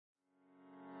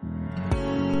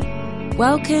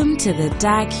Welcome to the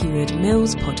Dag Heward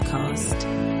Mills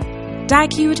podcast.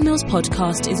 Dag Heward Mills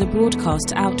podcast is a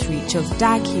broadcast outreach of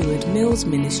Dag Heward Mills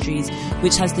Ministries,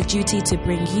 which has the duty to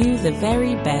bring you the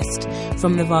very best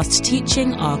from the vast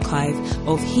teaching archive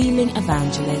of healing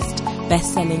evangelist,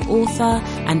 best-selling author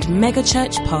and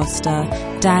megachurch pastor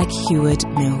Dag Heward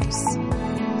Mills.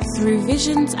 Through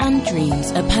visions and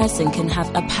dreams, a person can have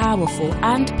a powerful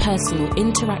and personal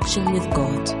interaction with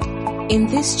God. In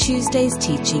this Tuesday's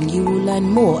teaching, you will learn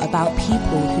more about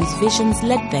people whose visions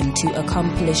led them to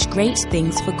accomplish great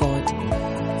things for God.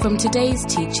 From today's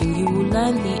teaching, you will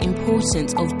learn the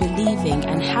importance of believing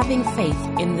and having faith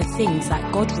in the things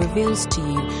that God reveals to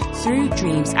you through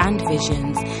dreams and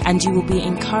visions, and you will be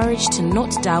encouraged to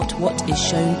not doubt what is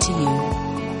shown to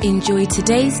you. Enjoy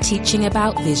today's teaching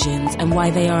about visions and why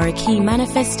they are a key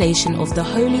manifestation of the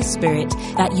Holy Spirit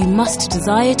that you must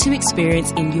desire to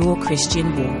experience in your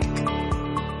Christian walk.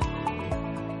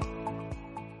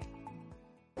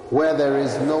 Where there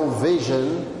is no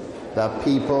vision, the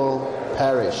people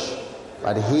perish.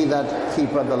 But he that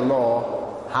keepeth the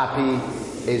law, happy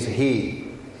is he.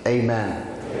 Amen.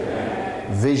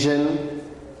 Amen. Vision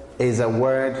is a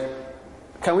word.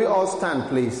 Can we all stand,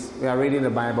 please? We are reading the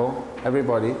Bible.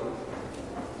 Everybody.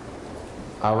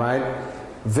 All right.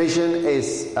 Vision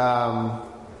is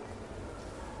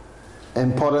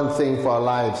important thing for our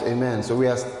lives. Amen. So we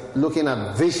are looking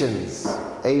at visions.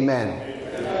 Amen.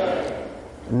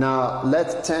 Now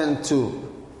let's turn to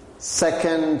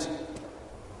 2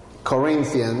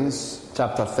 Corinthians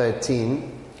chapter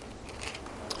 13.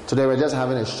 Today we're just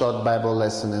having a short Bible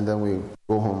lesson and then we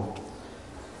go home.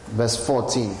 Verse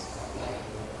 14.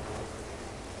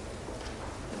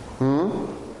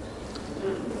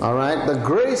 Alright, the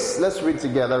grace, let's read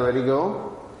together. Ready,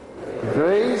 go. The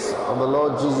grace of the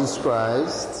Lord Jesus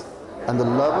Christ and the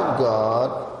love of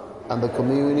God and the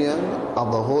communion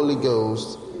of the Holy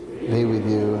Ghost be with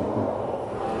you.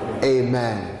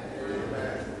 Amen.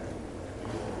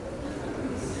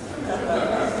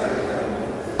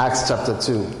 Acts chapter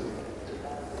 2.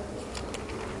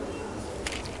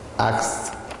 Acts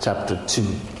chapter 2.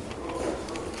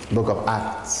 Book of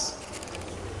Acts.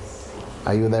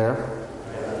 Are you there?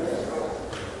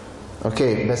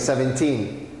 Okay, verse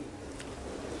 17.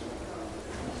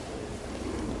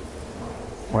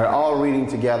 We're all reading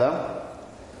together.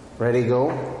 Ready,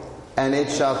 go. And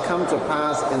it shall come to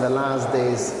pass in the last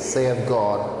days, saith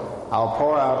God, I'll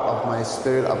pour out of my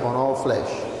spirit upon all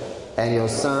flesh, and your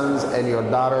sons and your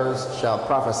daughters shall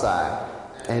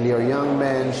prophesy, and your young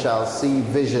men shall see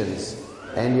visions,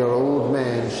 and your old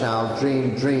men shall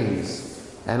dream dreams.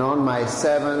 And on my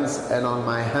servants and on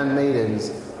my handmaidens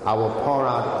I will pour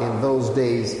out in those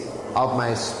days of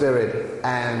my spirit,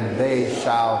 and they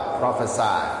shall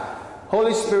prophesy.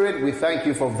 Holy Spirit, we thank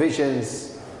you for visions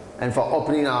and for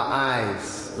opening our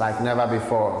eyes like never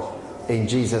before. In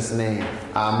Jesus' name,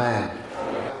 amen.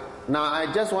 Now,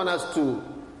 I just want us to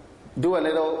do a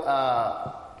little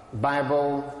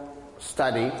Bible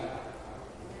study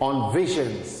on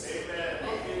visions.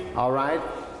 All right?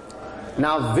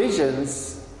 Now,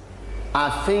 visions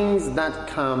are things that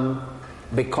come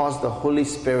because the Holy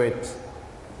Spirit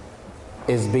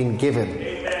is being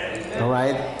given. All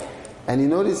right? And you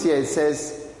notice here it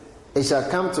says, it shall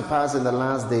come to pass in the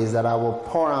last days that I will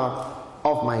pour out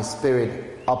of my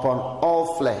spirit upon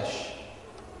all flesh,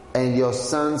 and your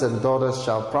sons and daughters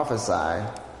shall prophesy,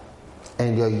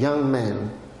 and your young men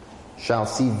shall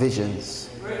see visions,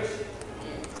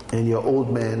 and your old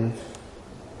men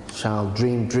shall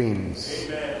dream dreams.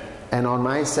 Amen. And on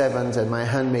my servants and my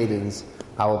handmaidens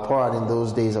I will pour out in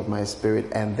those days of my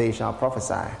spirit, and they shall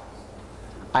prophesy.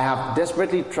 I have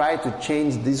desperately tried to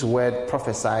change this word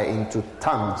prophesy into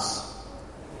tongues.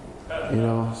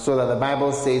 So that the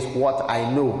Bible says what I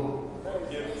know.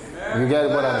 You get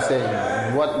what I'm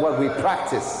saying? What we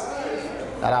practice.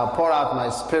 That I'll pour out my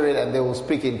spirit and they will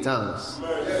speak in tongues.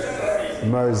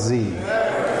 Mercy.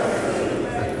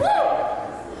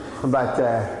 But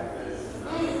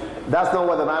that's not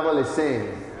what the Bible is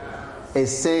saying.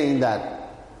 It's saying that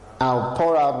I'll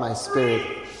pour out my spirit.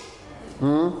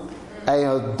 And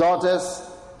your daughters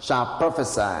shall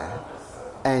prophesy,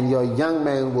 and your young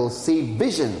men will see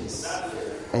visions,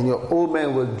 and your old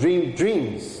men will dream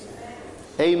dreams.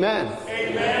 Amen.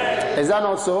 Amen. Is that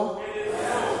not so?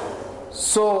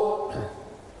 So,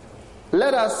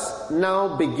 let us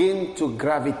now begin to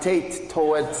gravitate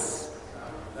towards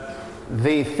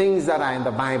the things that are in the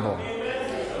Bible,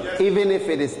 even if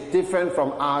it is different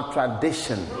from our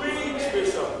tradition,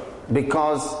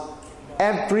 because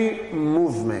every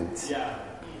movement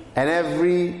and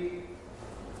every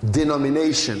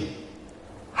denomination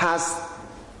has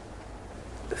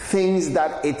things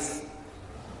that it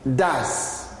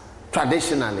does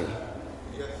traditionally.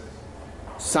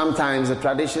 Sometimes the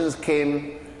traditions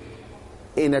came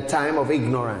in a time of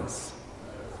ignorance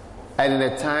and in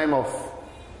a time of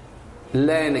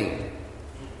learning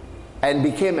and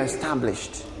became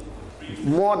established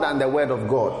more than the word of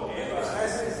God.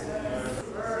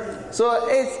 So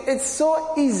it's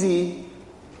so easy,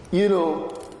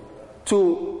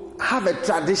 to have a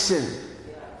tradition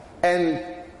and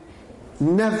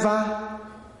never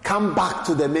come back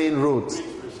to the main road.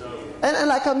 And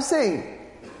like I'm saying,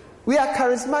 we are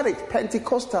charismatic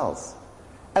Pentecostals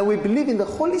and we believe in the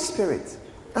Holy Spirit.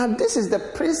 And this is the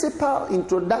principal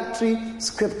introductory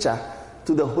scripture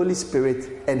to the Holy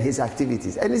Spirit and his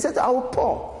activities. And he said, I will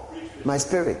pour my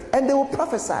spirit and they will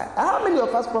prophesy. How many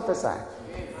of us prophesy?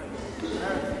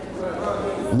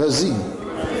 Nazim.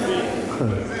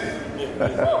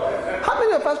 How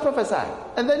many of us prophesy?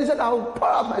 And then he said, I will pour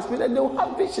out my spirit and they will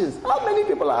have visions. How many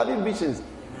people are having visions?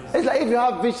 It's like if you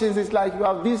have visions, it's like you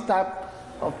have this type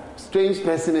of strange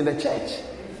person in the church.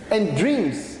 And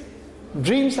dreams.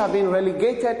 Dreams have been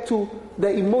relegated to the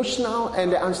emotional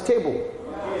and the unstable.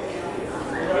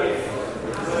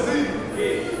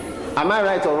 Am I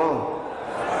right or wrong?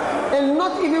 And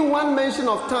not even one mention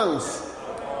of tongues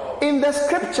in the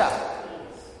scripture.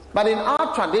 But in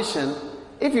our tradition,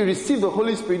 if you receive the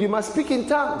Holy Spirit, you must speak in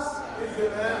tongues.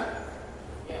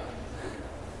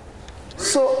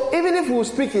 So even if we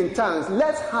speak in tongues,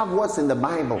 let's have what's in the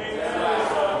Bible.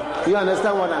 You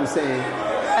understand what I'm saying?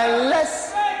 And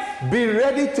let's be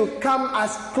ready to come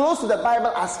as close to the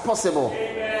Bible as possible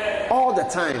all the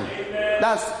time.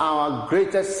 That's our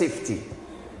greatest safety.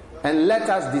 And let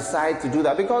us decide to do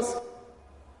that because,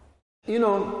 we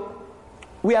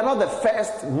are not the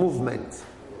first movement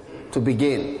to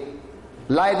begin.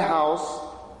 Lighthouse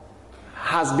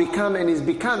has become and is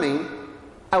becoming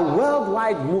a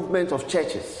worldwide movement of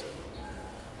churches.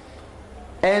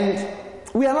 And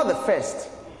we are not the first.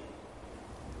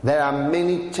 There are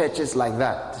many churches like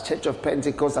that. The Church of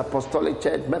Pentecost, Apostolic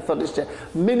Church, Methodist Church.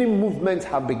 Many movements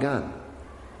have begun.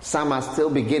 Some are still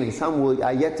beginning. Some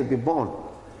are yet to be born.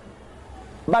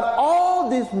 But all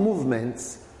these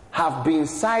movements have been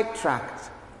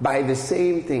sidetracked by the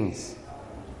same things.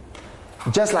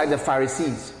 Just like the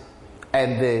Pharisees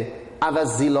and the other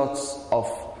zealots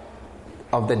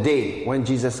of the day when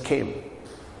Jesus came.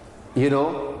 There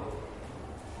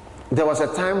was a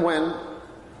time when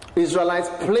Israelites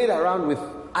played around with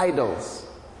idols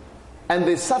and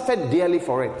they suffered dearly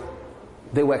for it.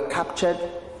 They were captured,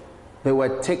 they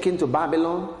were taken to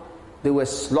Babylon, they were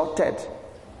slaughtered,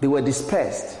 they were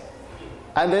dispersed,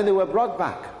 and then they were brought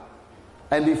back.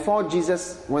 And before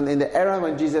Jesus, in the era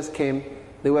when Jesus came,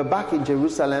 they were back in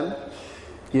Jerusalem,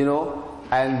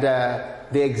 and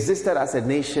they existed as a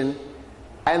nation,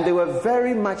 and they were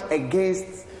very much against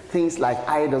things like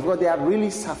idols. Well, they had really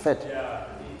suffered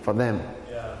for them.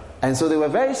 And so they were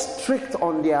very strict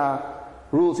on their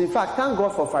rules. In fact, thank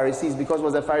God for Pharisees, because it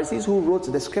was the Pharisees who wrote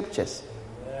the scriptures.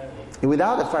 And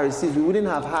without the Pharisees, we wouldn't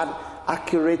have had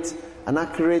an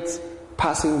accurate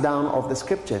passing down of the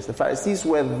scriptures. The Pharisees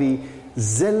were the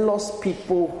zealous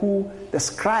people the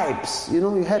scribes, you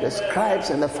had the scribes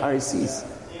and the Pharisees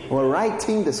were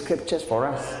writing the scriptures for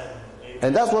us.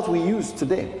 And that's what we use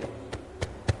today.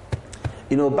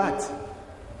 But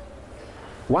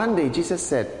one day Jesus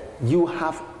said, you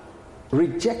have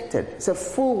rejected. It's a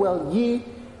full well ye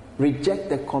reject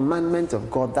the commandment of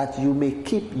God that you may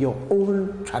keep your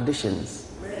own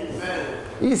traditions. Amen.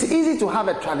 It's easy to have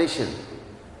a tradition,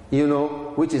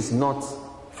 which is not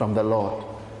from the Lord.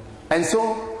 And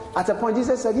so at a point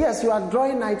Jesus said, yes, you are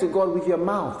drawing nigh to God with your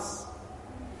mouths.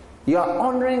 You are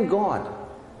honoring God,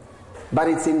 but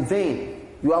it's in vain.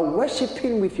 You are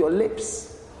worshiping with your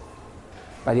lips,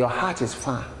 but your heart is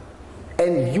far.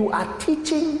 And you are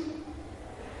teaching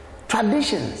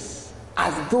traditions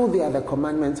as though they are the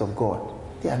commandments of God.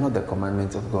 They are not the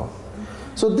commandments of God.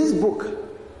 So this book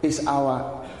is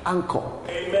our anchor.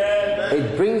 Amen.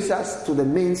 It brings us to the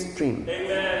mainstream.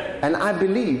 Amen. And I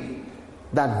believe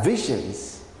that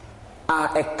visions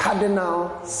are a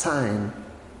cardinal sign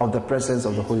of the presence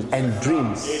of the Holy Spirit, and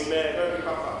dreams. Amen.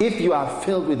 If you are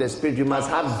filled with the Spirit, you must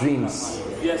have dreams,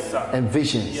 yes, sir, and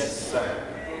visions. Yes, sir.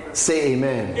 Say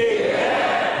amen.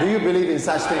 Amen. Do you believe in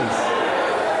such things?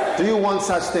 Do you want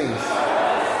such things?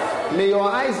 May your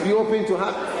eyes be open to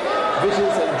have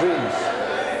visions and dreams.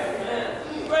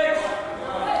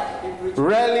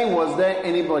 Rarely was there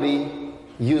anybody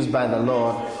used by the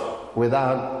Lord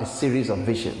without a series of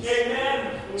visions.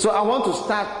 So I want to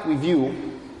start with you,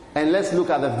 and let's look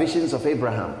at the visions of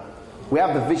Abraham. We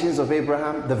have the visions of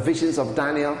Abraham, the visions of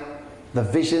Daniel, the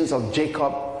visions of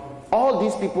Jacob, all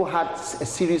these people had a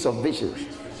series of visions.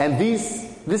 And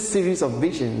this series of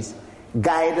visions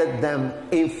guided them,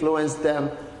 influenced them,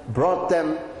 brought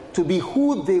them to be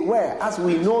who they were as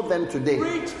we know them today.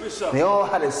 They all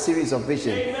had a series of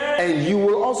visions. And you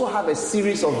will also have a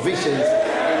series of visions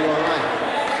in your life.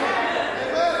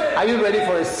 Are you ready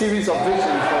for a series of visions for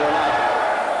your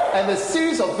life? And the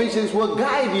series of visions will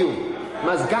guide you,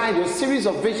 must guide you. A series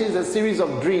of visions, a series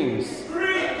of dreams.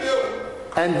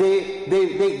 And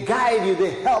they guide you,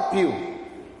 they help you,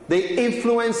 they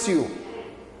influence you.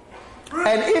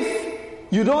 And if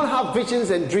you don't have visions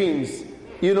and dreams,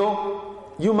 you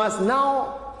must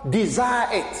now desire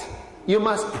it. You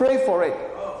must pray for it.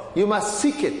 You must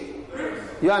seek it.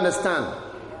 You understand?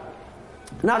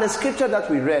 Now the scripture that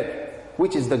we read,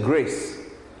 which is the grace.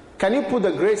 Can you put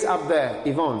the grace up there,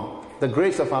 Yvonne? The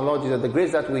grace of our Lord Jesus, the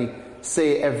grace that we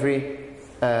say at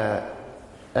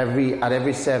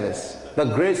every service. The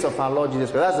grace of our Lord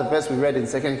Jesus Christ. That's the verse we read in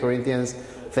 2 Corinthians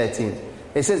 13.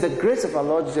 It says, the grace of our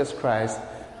Lord Jesus Christ,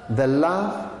 the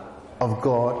love of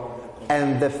God,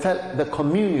 and the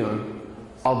communion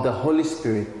of the Holy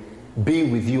Spirit be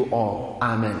with you all.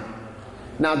 Amen.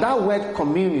 Now that word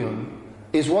communion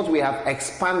is what we have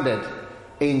expanded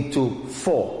into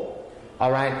 4.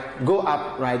 All right? Go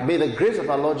up, right? May the grace of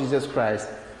our Lord Jesus Christ,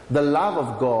 the love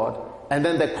of God, and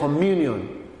then the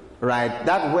communion. Right,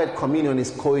 that word communion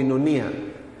is koinonia,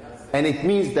 and it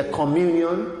means the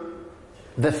communion,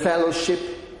 the fellowship,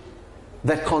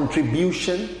 the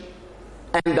contribution,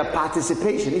 and the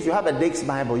participation. If you have a Dake's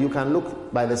Bible, you can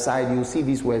look by the side, you'll see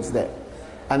these words there.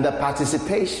 And the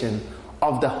participation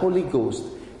of the Holy Ghost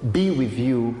be with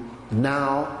you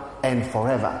now and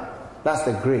forever. That's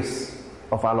the grace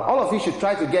of our Lord. All of you should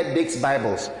try to get Dake's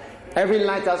Bibles. Every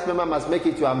Lighthouse member must make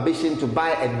it your ambition to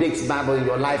buy a Dake's Bible in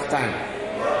your lifetime.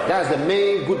 That's the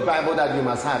main good Bible that you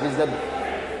must have. It's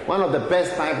one of the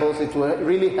best Bibles. It will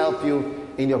really help you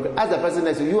in your... As the person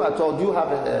next to you are told, you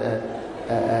have a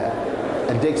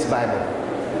Dake's Bible.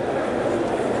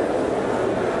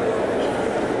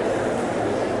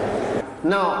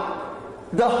 Now,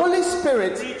 the Holy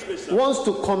Spirit wants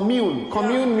to commune.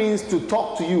 Commune means to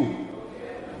talk to you.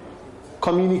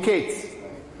 Communicate.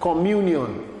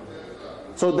 Communion.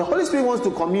 So the Holy Spirit wants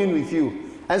to commune with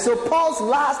you. And so Paul's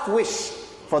last wish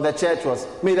for the church was,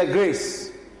 may the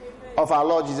grace of our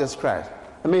Lord Jesus Christ,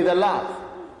 and may the love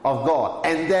of God,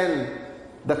 and then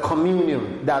the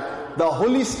communion, that the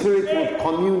Holy Spirit will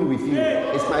commune with you.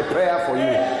 It's my prayer for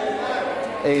you.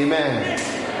 Amen.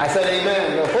 I said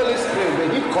amen. The Holy Spirit, may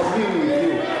He commune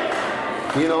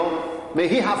with you. May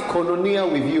He have koinonia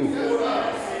with you.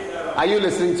 Are you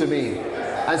listening to me?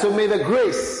 And so may the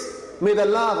grace, may the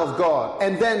love of God,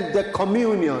 and then the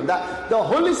communion, that the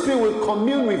Holy Spirit will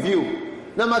commune with you.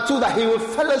 Number 2, that He will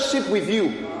fellowship with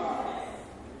you.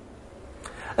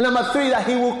 And number 3, that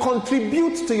He will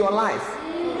contribute to your life.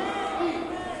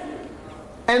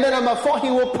 And then number 4, He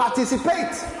will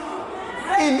participate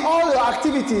in all your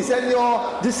activities and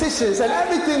your decisions and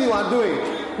everything you are doing.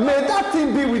 May that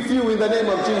thing be with you in the name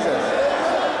of Jesus.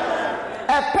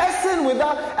 A person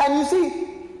without, and you see,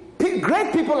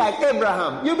 great people like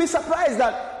Abraham, you'll be surprised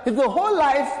that the whole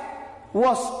life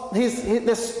was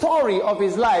the story of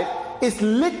his life is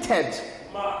littered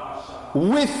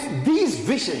with these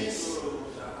visions.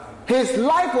 His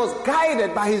life was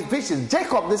guided by his visions.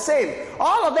 Jacob the same.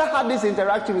 All of them had this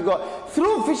interaction with God.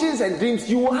 Through visions and dreams,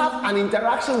 you will have an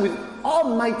interaction with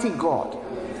Almighty God.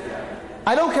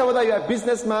 I don't care whether you're a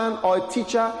businessman or a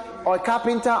teacher or a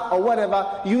carpenter or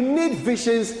whatever. You need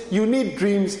visions, you need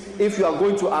dreams if you are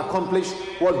going to accomplish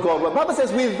what God wants. The Bible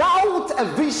says, without a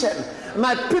vision,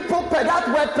 my people, that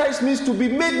word perish means to be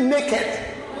made naked.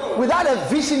 Without a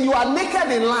vision, you are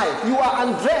naked in life. You are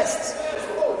undressed.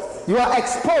 You are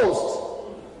exposed.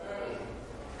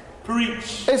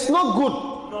 Preach. It's not good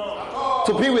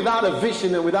to be without a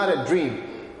vision and without a dream.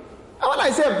 And when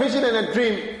I say a vision and a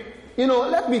dream,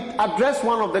 let me address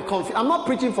one of the confusion. I'm not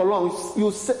preaching for long.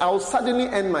 I will suddenly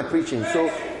end my preaching.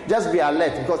 So just be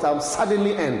alert, because I'll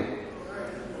suddenly end.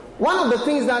 One of the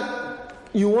things that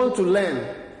you want to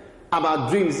learn about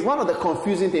dreams is one of the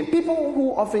confusing things. People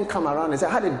who often come around and say, I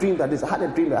had a dream that this, I had a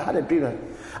dream that, I had a dream that.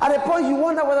 At a point you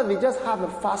wonder whether they just have a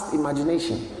fast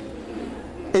imagination.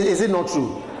 Is it not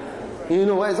true?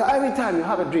 Every time you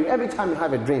have a dream, every time you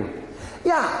have a dream.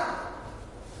 Yeah.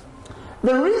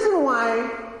 The reason why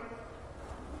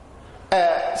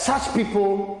such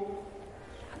people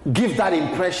give that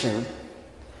impression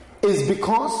is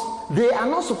because they are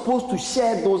not supposed to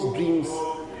share those dreams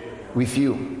with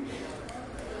you.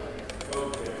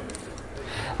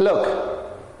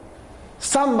 Look,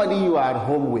 somebody you are at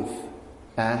home with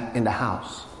in the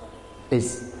house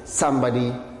is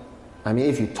somebody I mean,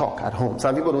 if you talk at home.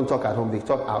 Some people don't talk at home, they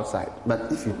talk outside.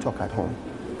 But if you talk at home.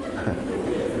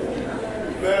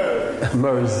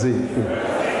 Mercy.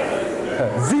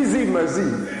 Zizi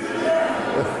mercy.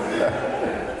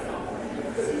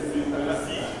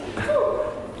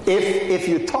 If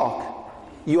you talk,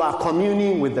 you are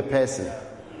communing with the person.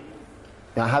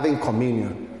 You are having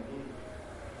communion.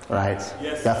 Right?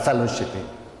 Yes. You are fellowshipping.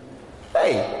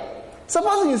 Hey,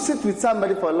 suppose you sit with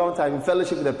somebody for a long time, you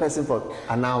fellowship with a person for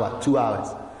an hour, 2 hours,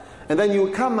 and then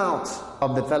you come out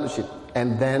of the fellowship,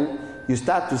 and then you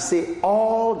start to say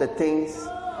all the things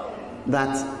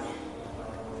that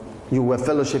you were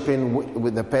fellowshipping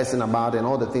with the person about, and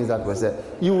all the things that were said.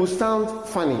 You will sound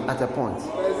funny at a point.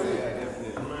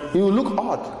 You will look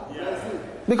odd.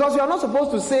 Because you are not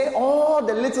supposed to say all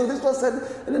the little, this was said,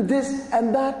 this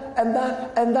and that and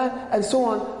that and that and so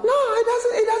on. No,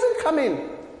 it doesn't come in.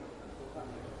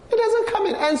 It doesn't come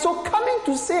in. And so coming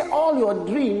to say all your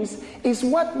dreams is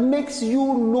what makes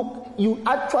you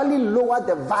actually lower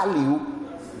the value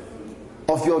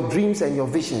of your dreams and your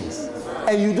visions.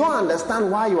 And you don't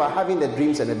understand why you are having the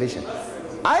dreams and the vision.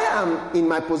 I am in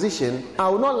my position. I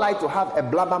would not like to have a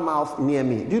blabbermouth near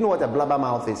me. Do you know what a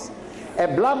blabbermouth is? A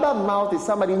blabbermouth is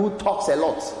somebody who talks a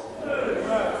lot.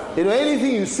 You know,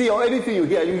 anything you see or anything you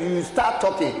hear, you start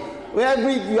talking. Whenever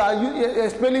you are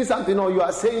explaining something, or you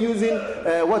are saying, using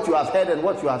what you have heard and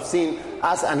what you have seen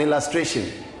as an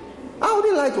illustration. I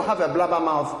wouldn't like to have a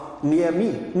blabbermouth near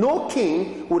me. No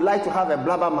king would like to have a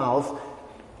blabbermouth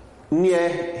near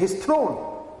his throne.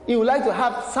 He would like to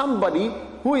have somebody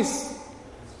who is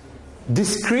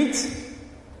discreet,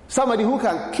 somebody who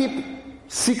can keep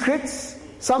secrets,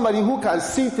 somebody who can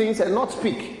see things and not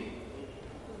speak.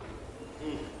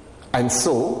 And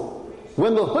so,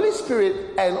 when the Holy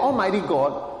Spirit and Almighty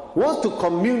God wants to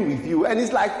commune with you, and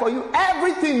it's like for you,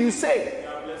 everything you say.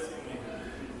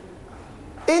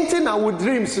 Anything I would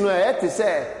dreams, you know, I had to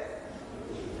say,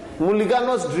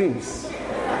 Muligano's dreams.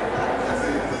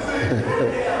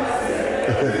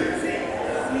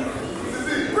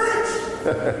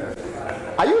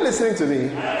 Are you listening to me?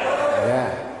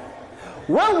 Yeah.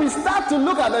 When we start to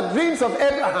look at the dreams of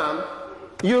Abraham,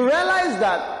 you realize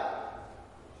that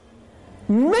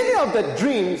many of the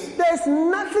dreams, there's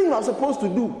nothing you are supposed to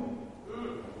do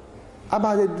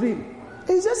about a dream.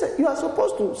 It's just you are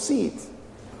supposed to see it.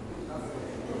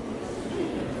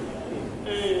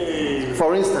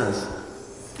 For instance,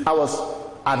 I was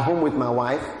at home with my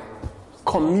wife,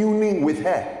 communing with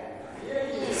her,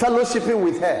 fellowshipping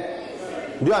with her.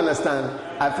 Do you understand?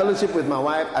 I fellowship with my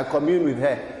wife, I commune with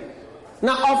her.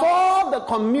 Now, of all the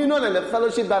communion and the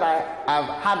fellowship that I have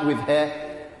had with her,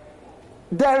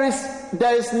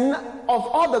 there's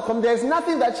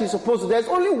nothing that she's supposed to. There's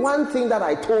only one thing that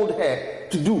I told her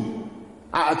to do.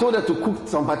 I told her to cook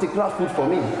some particular food for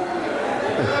me.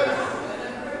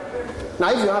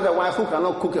 Now, if you have a wife who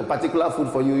cannot cook a particular food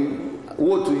for you,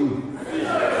 woe to you.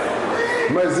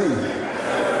 Mercy.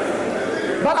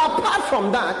 But apart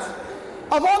from that,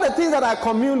 of all the things that I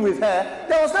communed with her,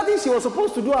 there was nothing she was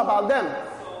supposed to do about them.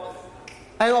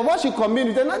 And of what she communed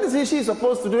with her, nothing she's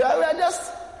supposed to do. We are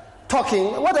just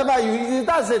talking. Whatever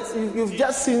that's it. You've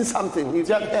just seen something. You've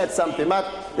just heard something. But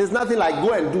there's nothing like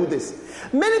go and do this.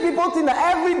 Many people think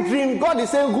that every dream, God is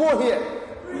saying, go here,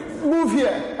 move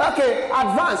here. Okay,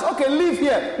 advance. Okay, leave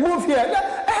here, move here.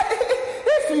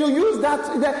 If you use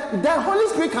that, the Holy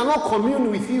Spirit cannot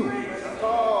commune with you.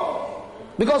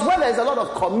 Because when there's a lot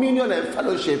of communion and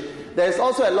fellowship, there's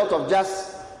also a lot of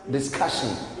just discussion,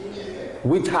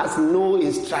 which has no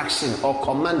instruction or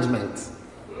commandment.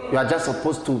 You are just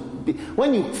supposed to be.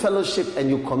 When you fellowship and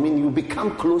you commune, you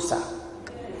become closer.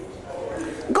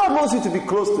 God wants you to be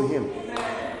close to Him.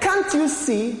 Can't you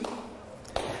see?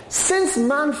 Since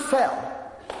man fell,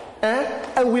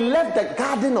 and we left the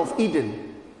Garden of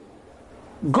Eden,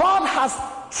 God has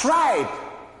tried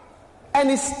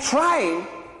and is trying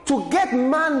to get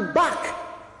man back,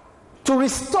 to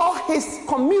restore his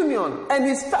communion and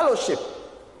his fellowship.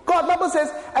 God, Bible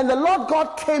says, and the Lord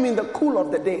God came in the cool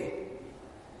of the day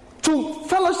to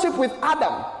fellowship with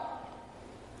Adam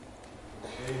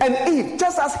and Eve,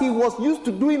 just as he was used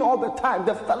to doing all the time,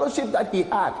 the fellowship that he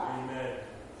had. Amen.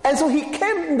 And so he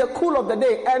came in the cool of the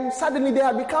day, and suddenly they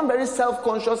had become very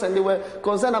self-conscious, and they were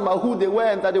concerned about who they were,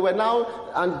 and that they were now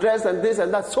undressed and this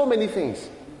and that, so many things.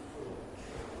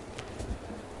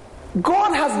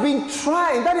 God has been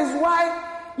trying. That is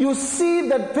why you see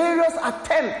the various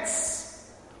attempts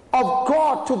of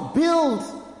God to build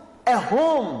a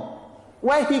home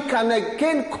where He can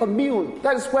again commune.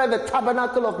 That is where the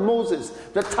tabernacle of Moses,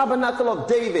 the tabernacle of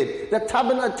David, the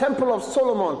temple of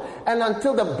Solomon, and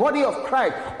until the body of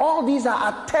Christ, all these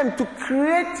are attempts to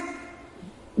create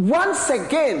once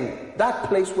again that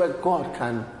place where God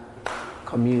can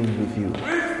commune with you.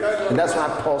 And that's why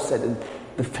Paul said in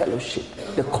the fellowship,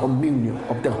 the communion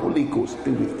of the Holy Ghost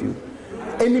be with you.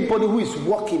 Anybody who is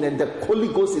walking and the Holy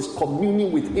Ghost is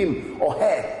communing with him or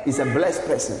her is a blessed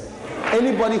person.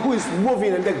 Anybody who is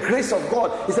moving and the grace of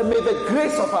God is that, may the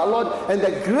grace of our Lord and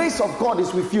the grace of God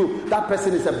is with you, that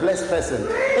person is a blessed person.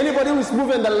 Anybody who is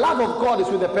moving and the love of God is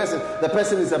with the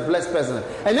person is a blessed person.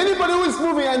 And anybody who is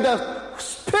moving and the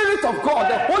Spirit of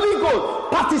God, the Holy Ghost,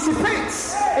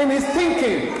 participates in his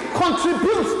thinking,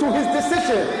 contributes to his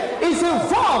decision, is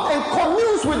involved and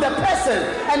communes with the person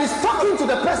and is talking to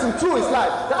the person through his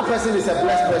life, that person is a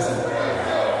blessed person.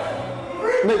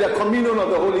 May the communion of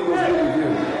the Holy Ghost be with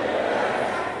you.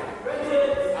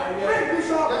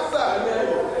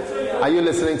 Are you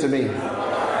listening to me?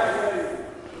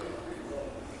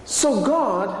 So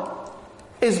God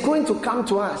is going to come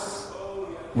to us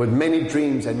with many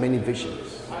dreams and many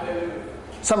visions.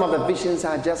 Some of the visions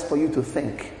are just for you to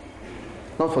think,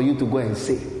 not for you to go and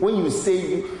say. When you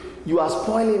say, you are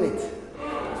spoiling it.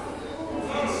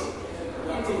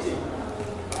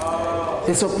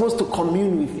 They're supposed to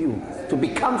commune with you, to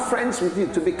become friends with you,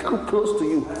 to become close to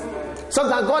you.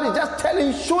 Sometimes God is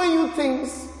just showing you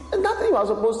things, and nothing you are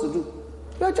supposed to do.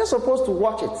 You are just supposed to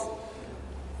watch it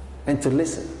and to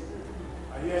listen.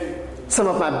 Some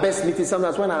of my best meetings,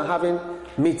 sometimes when I'm having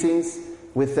meetings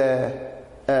with the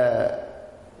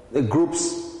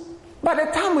groups, by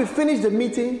the time we finish the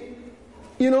meeting,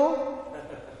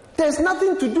 there's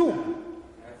nothing to do.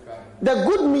 The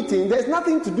good meeting, there's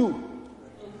nothing to do.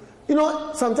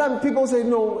 Sometimes people say,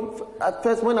 no, at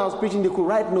first when I was preaching, they could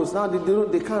write notes. Now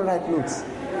they can't write notes.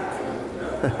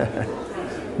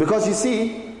 Because you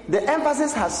see, the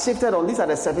emphasis has shifted on these are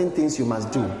the 7 things you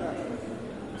must do.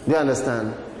 Do you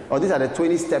understand? Or these are the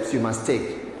 20 steps you must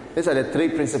take. These are the 3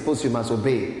 principles you must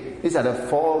obey. These are the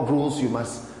 4 rules you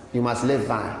must live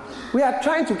by. We are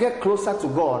trying to get closer to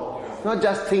God, not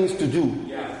just things to do.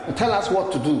 Tell us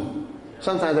what to do.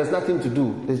 Sometimes there's nothing to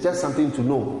do. There's just something to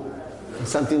know.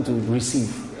 Something to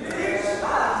receive.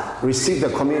 Receive the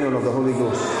communion of the Holy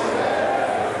Ghost.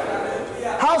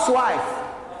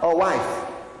 Housewife or wife,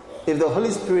 if the Holy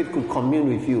Spirit could commune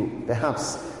with you,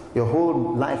 perhaps your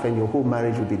whole life and your whole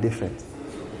marriage would be different.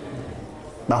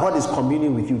 But what is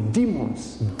communing with you?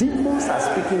 Demons. Demons are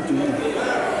speaking to you.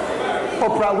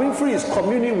 Oprah Winfrey is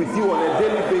communing with you on a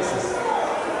daily basis.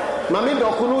 Mami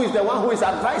Dokunu is the one who is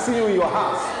advising you in your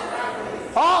house.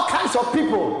 All kinds of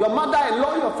people, your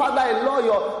mother-in-law, your father-in-law,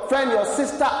 your friend, your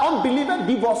sister, unbeliever,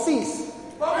 divorcees.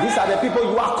 These are the people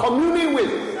you are communing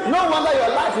with. No wonder your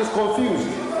life is confused.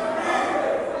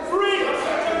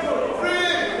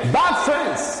 Bad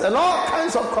friends and all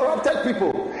kinds of corrupted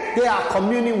people, they are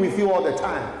communing with you all the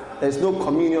time. There's no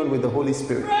communion with the Holy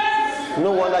Spirit.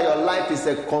 No wonder your life is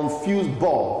a confused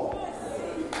ball.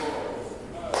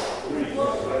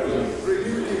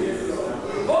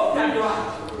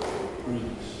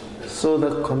 So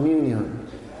the communion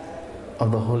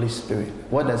of the Holy Spirit,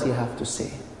 what does he have to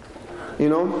say?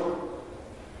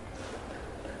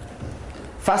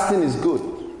 Fasting is good.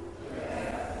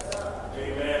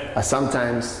 But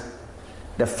sometimes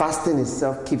the fasting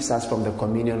itself keeps us from the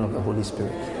communion of the Holy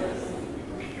Spirit.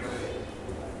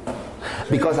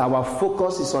 Because our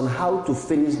focus is on how to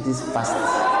finish this fast.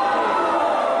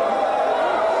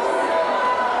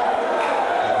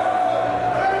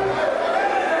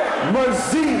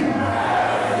 Mercy.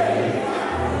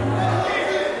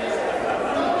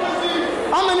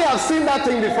 How many have seen that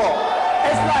thing before?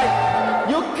 It's like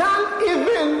you can't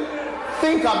even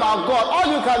think about God. All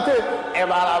you can say,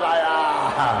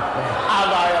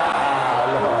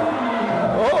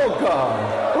 oh God,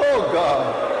 oh God,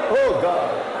 oh God.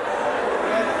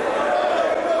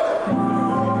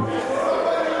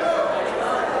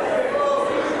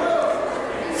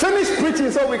 Finish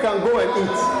preaching so we can go and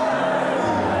eat.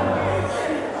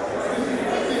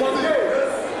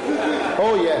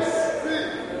 Oh yes.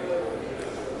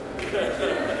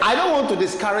 I don't want to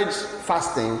discourage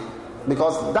fasting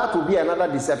because that will be another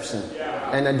deception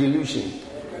and a delusion.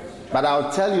 But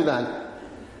I'll tell you that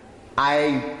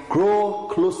I grow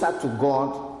closer to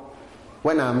God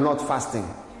when I'm not fasting.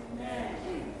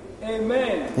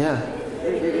 Amen. Yeah.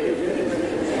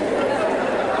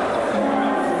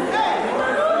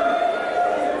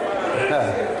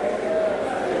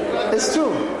 It's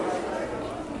true.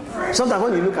 Sometimes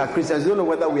when you look at Christians, you don't know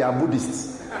whether we are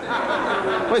Buddhists.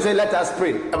 When you say, let us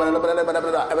pray for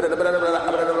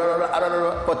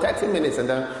 30 minutes and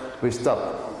then we stop.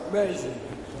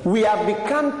 We have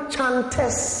become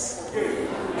chanters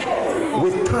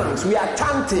with tongues. We are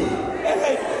chanting.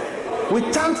 We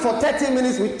chant for 30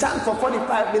 minutes, we chant for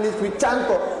 45 minutes, we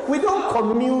don't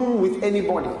commune with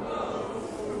anybody.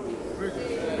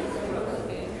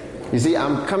 You see,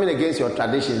 I'm coming against your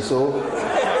tradition, so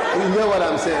you know what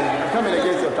I'm saying. I'm coming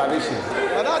against your tradition.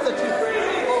 But that's the truth.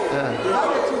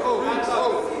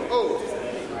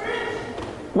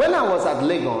 When I was at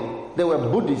Legon, there were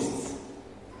Buddhists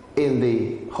in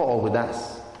the hall with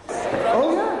us.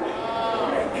 Oh yeah.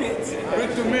 Bring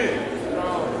to me.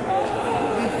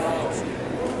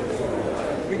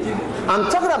 I'm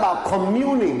talking about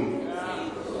communing.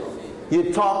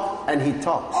 You talk and he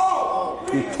talks.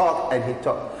 You talk and he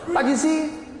talks. But you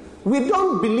see, we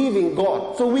don't believe in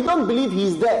God, so we don't believe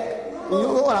he's there. You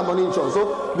know what I'm on intro.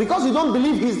 So because you don't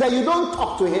believe he's there, you don't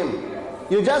talk to him.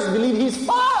 You just believe he's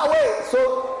far away.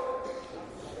 So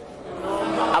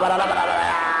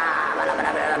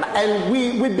and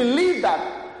we believe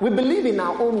that, we believe in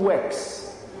our own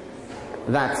works,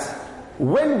 that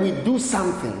when we do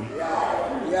something,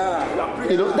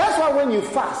 you know, that's why when you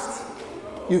fast,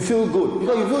 you feel good,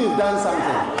 because you feel you've done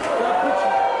something.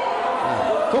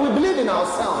 So we believe in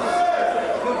ourselves.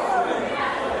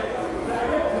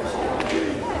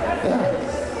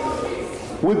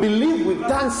 We believe we've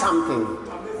done something,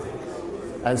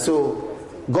 and so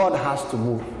God has to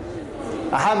move.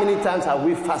 How many times have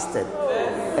we fasted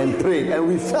and prayed and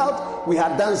we felt we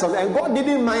had done something and God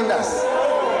didn't mind us?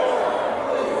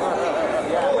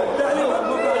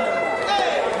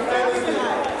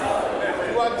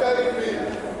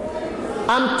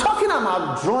 I'm talking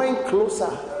about drawing closer,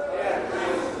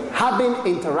 having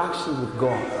interaction with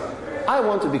God. I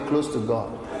want to be close to God.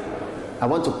 I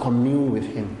want to commune with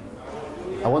him.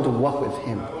 I want to walk with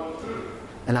him.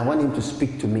 And I want him to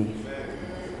speak to me.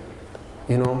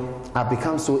 You know, I've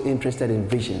become so interested in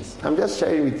visions. I'm just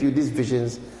sharing with you these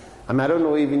visions. I mean, I don't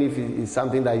know even if it's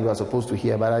something that you are supposed to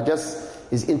hear, but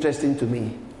it's interesting to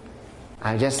me.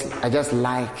 I just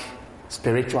like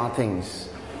spiritual things.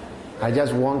 I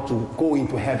just want to go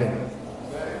into heaven.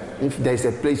 If there's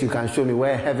a place you can show me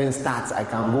where heaven starts, I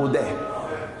can go there.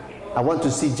 I want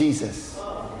to see Jesus.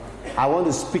 I want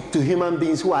to speak to human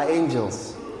beings who are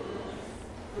angels.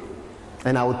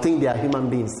 And I would think they are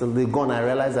human beings. Till they're gone, I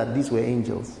realized that these were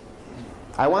angels.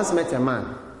 I once met a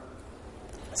man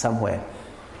somewhere.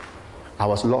 I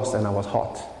was lost and I was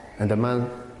hot. And the man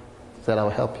said, I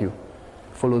will help you.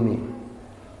 Follow me.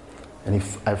 And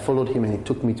I followed him and he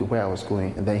took me to where I was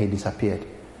going. And then he disappeared.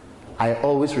 I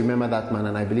always remember that man,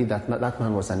 and I believe that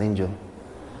man was an angel.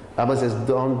 The Bible says,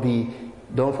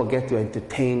 don't forget to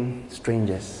entertain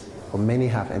strangers. For many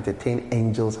have entertained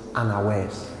angels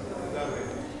unawares.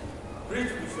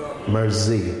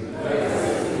 Mercy.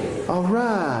 All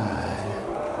right.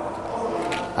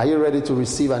 Are you ready to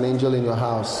receive an angel in your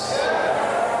house?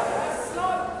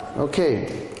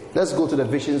 Okay. Let's go to the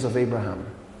visions of Abraham.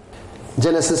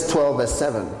 Genesis 12 verse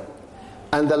 7.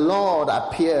 And the Lord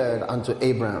appeared unto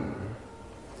Abraham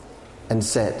and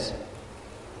said,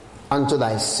 unto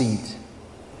thy seed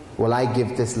will I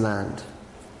give this land.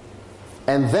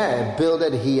 And there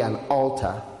builded he an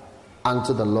altar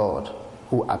unto the Lord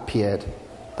who appeared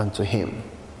unto him.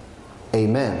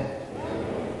 Amen.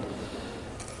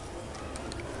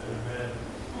 Amen.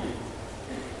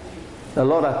 The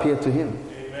Lord appeared to him.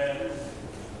 Amen.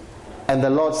 And the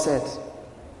Lord said,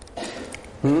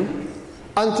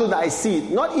 unto thy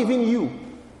seed, not even you.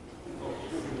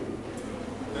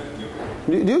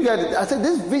 Do you get it? I said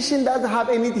this vision doesn't have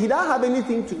anything, he doesn't have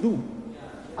anything to do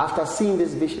after seeing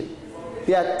this vision.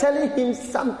 They are telling him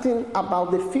something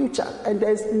about the future, and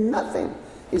there's nothing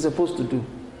he's supposed to do.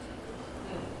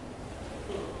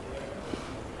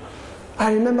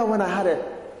 I remember when I had a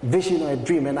vision or a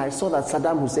dream and I saw that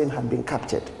Saddam Hussein had been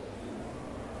captured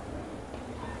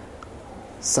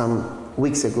some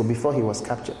weeks ago before he was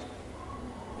captured.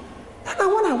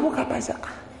 And when I woke up, I said,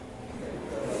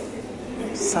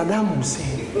 Saddam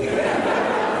Hussein.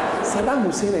 Saddam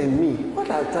Hussein and me. What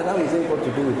has Saddam Hussein got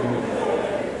to do with me?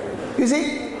 You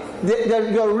see,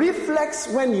 your reflex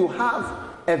when you have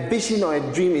a vision or a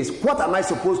dream is, what am I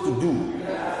supposed to do?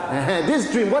 This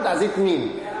dream, what does it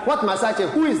mean? What must I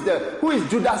change? Who is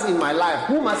Judas in my life?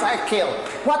 Who must I kill?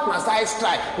 What must I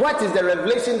strike? What is the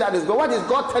revelation that is God? What is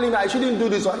God telling me I shouldn't do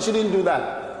this or I shouldn't do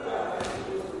that?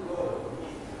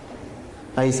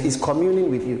 He's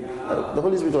communing with you. The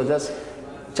Holy Spirit was just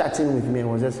chatting with me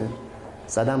and was just saying,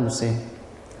 Saddam Hussein.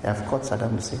 I have caught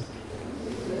Saddam Hussein.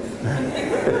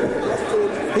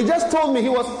 He just told me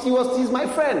he's my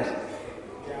friend.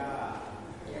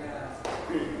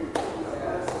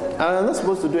 I'm not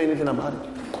supposed to do anything about it.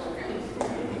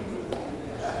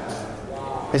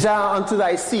 He said, unto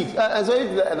thy seed. And so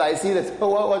if thy seed is,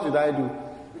 what should I do?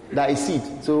 thy seed.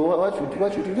 So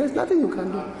what should you do? There's nothing you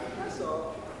can do.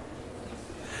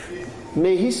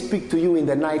 May he speak to you in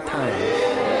the night time.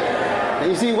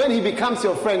 And you see, when he becomes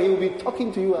your friend, he will be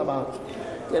talking to you about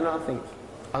general things.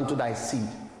 Unto thy seed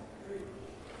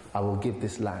I will give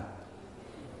this land.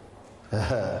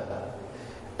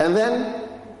 And then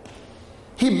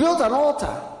he built an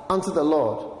altar unto the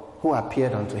Lord who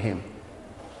appeared unto him.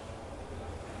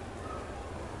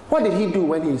 What did he do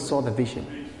when he saw the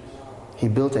vision? He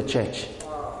built a church.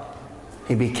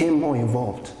 He became more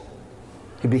involved.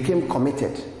 He became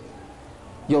committed.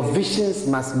 Your visions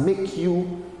must make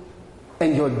you,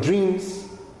 and your dreams,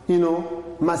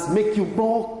 must make you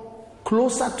more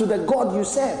closer to the God you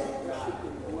serve.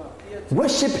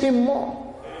 Worship him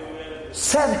more.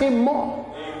 Serve him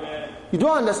more. You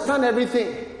don't understand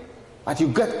everything, but you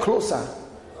get closer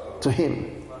to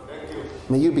him.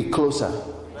 May you be closer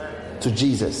to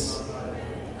Jesus.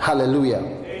 Hallelujah.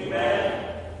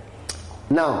 Amen.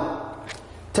 Now,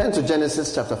 turn to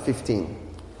Genesis chapter 15.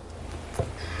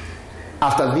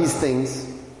 After these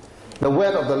things, the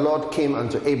word of the Lord came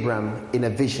unto Abram in a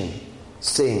vision,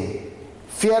 saying,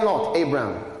 Fear not,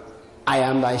 Abram, I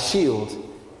am thy shield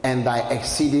and thy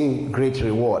exceeding great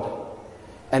reward.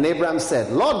 And Abram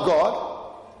said, Lord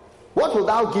God, what wilt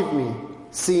thou give me,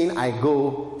 seeing I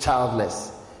go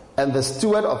childless? And the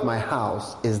steward of my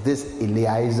house is this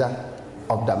Eliezer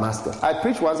of Damascus. I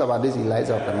preached once about this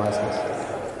Eliezer of Damascus.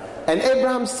 And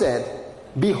Abraham said,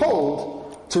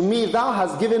 Behold, to me thou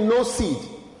hast given no seed,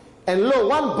 and lo,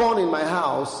 one born in my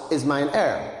house is mine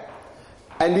heir.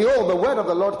 And behold, the word of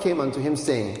the Lord came unto him,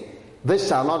 saying, This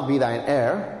shall not be thine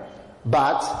heir,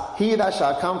 but he that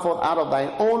shall come forth out of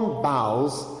thine own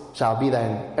bowels shall be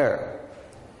thine heir.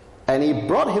 And he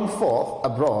brought him forth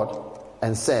abroad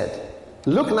and said,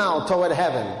 Look now toward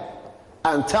heaven,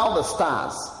 and tell the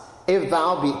stars, if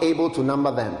thou be able to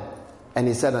number them. And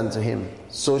he said unto him,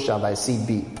 So shall thy seed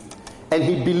be. And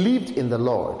he believed in the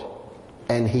Lord,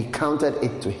 and he counted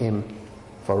it to him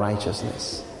for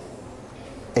righteousness.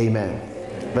 Amen.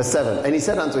 Verse 7. And he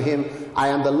said unto him, I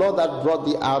am the Lord that brought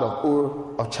thee out of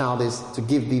Ur of Chaldees to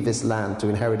give thee this land to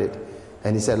inherit it.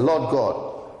 And he said, Lord God,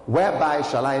 whereby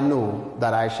shall I know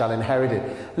that I shall inherit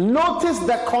it? Notice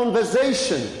the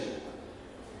conversation.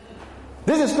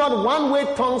 This is not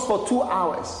one-way tongues for 2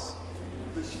 hours.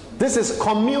 This is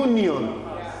communion.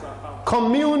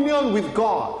 Communion with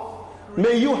God.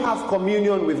 May you have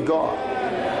communion with God.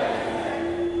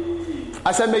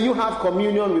 I said, may you have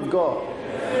communion with God.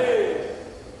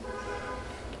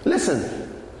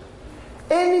 Listen,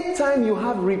 anytime you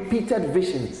have repeated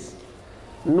visions,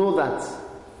 know that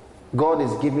God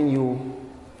is giving you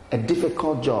a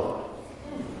difficult job.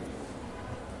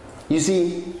 You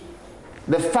see,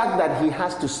 the fact that he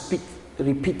has to speak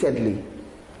repeatedly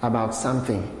about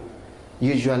something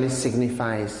usually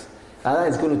signifies that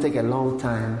it's going to take a long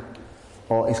time,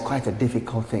 or it's quite a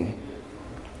difficult thing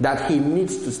that he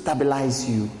needs to stabilize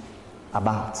you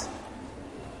about.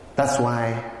 That's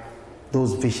why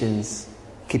those visions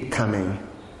keep coming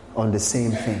on the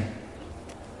same thing.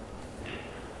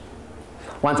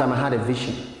 One time I had a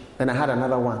vision, then I had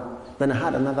another one, then I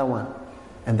had another one.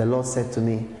 And the Lord said to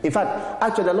me, in fact,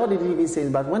 actually the Lord didn't even say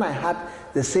it, but when I had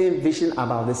the same vision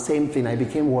about the same thing, I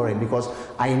became worried, because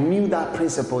I knew that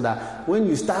principle that when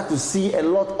you start to see a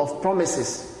lot of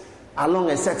promises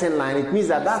along a certain line, it means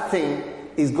that that thing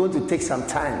is going to take some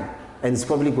time, and it's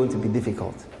probably going to be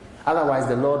difficult. Otherwise,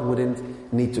 the Lord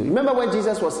wouldn't need to. Remember when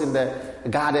Jesus was in the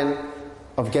Garden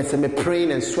of Gethsemane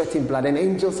praying and sweating blood, and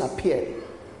angels appeared,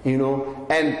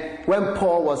 and when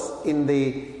Paul was in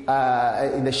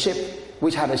the ship,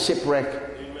 which had a shipwreck,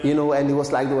 and it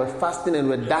was like they were fasting and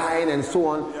were dying and so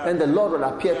on, and the Lord will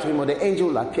appear to him, or the angel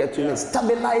will appear to him and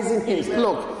stabilizing him.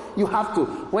 Look, you have to.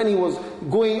 When he was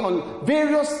going on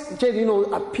various,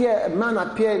 a man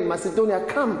appeared in Macedonia,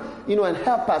 come, and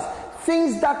help us.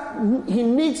 Things that he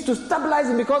needs to stabilize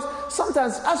him, because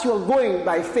sometimes as you're going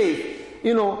by faith,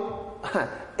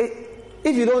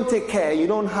 if you don't take care, you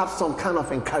don't have some kind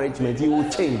of encouragement, you will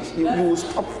change. You will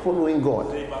stop following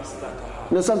God.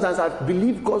 Sometimes I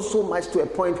believe God so much to a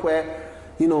point where,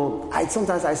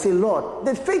 sometimes I say, Lord,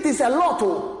 the faith is a lot.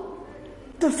 Oh.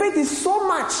 The faith is so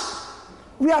much.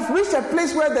 We have reached a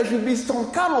place where there should be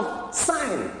some kind of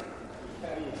sign.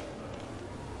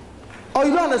 Oh,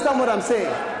 you don't understand what I'm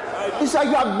saying? It's like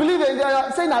you are believing, you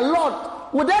are saying, Lord,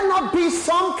 would there not be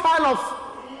some kind of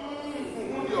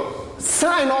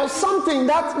sign or something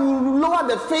that will lower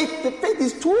the faith? The faith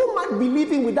is too much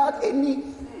believing without any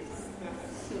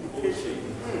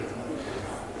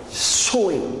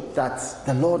showing that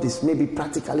the Lord is maybe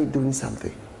practically doing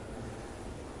something.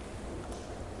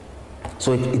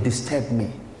 So it disturbed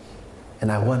me.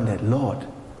 And I wondered, Lord,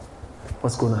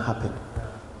 what's going to happen?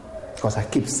 Because I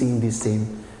keep seeing this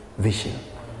same vision.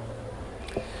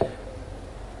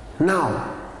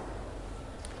 Now,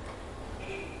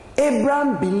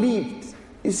 Abraham believed.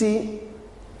 You see,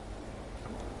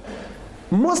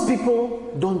 most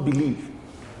people don't believe.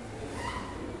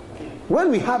 When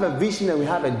we have a vision and we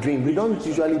have a dream, we don't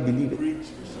usually believe it.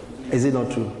 Is it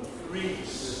not true?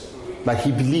 But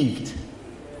he believed.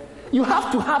 You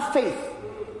have to have faith.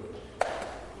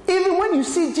 Even when you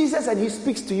see Jesus and he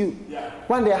speaks to you.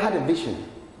 One day I had a vision.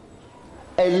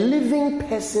 A living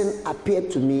person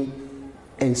appeared to me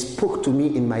and spoke to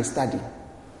me in my study.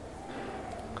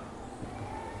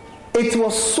 It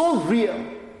was so real.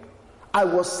 I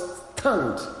was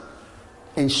stunned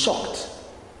and shocked.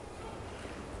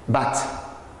 But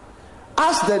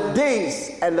as the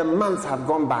days and the months have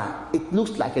gone by, it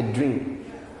looks like a dream.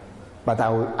 But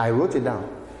I wrote it down.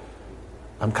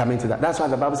 I'm coming to that. That's why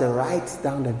the Bible says, write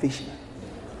down the vision.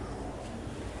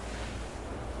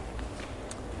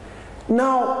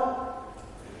 Now,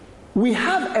 we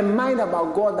have a mind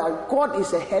about God that God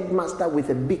is a headmaster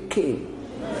with a big cane.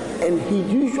 And he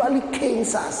usually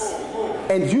canes us.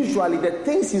 And usually the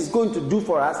things he's going to do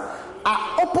for us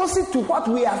are opposite to what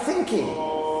we are thinking.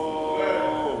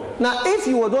 Now, if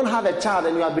you don't have a child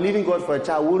and you are believing God for a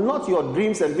child, will not your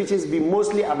dreams and visions be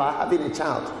mostly about having a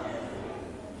child?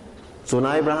 So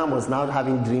now Abraham was now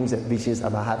having dreams and visions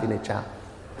about having a child.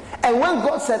 And when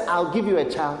God said, I'll give you a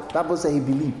child, the Bible said he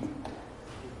believed.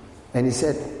 And he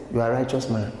said, you are a righteous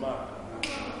man.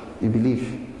 You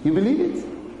believe. You believe it?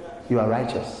 You are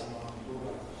righteous.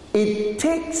 It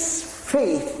takes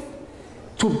faith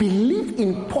to believe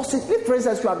in positive. For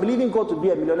instance, you are believing God to be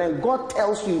a millionaire, and God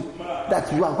tells you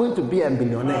that you are going to be a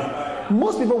millionaire.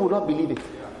 Most people will not believe it.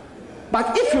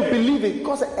 But if you believe it,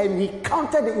 because and he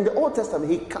counted it in the Old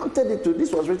Testament, he counted it to,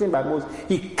 this was written by Moses,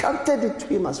 he counted it to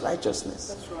him as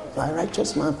righteousness. So a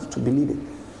righteous man to believe it.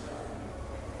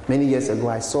 Many years ago,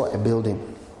 I saw a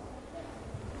building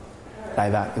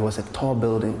like that. It was a tall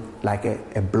building, like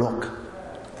a block.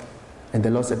 And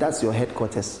the Lord said, that's your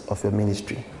headquarters of your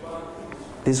ministry.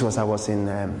 This was, I was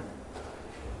in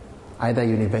either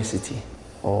university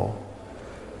or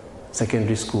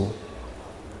secondary school.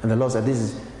 And the Lord said, this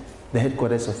is the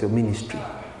headquarters of your ministry.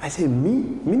 I said,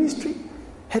 me? Ministry?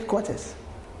 Headquarters?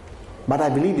 But I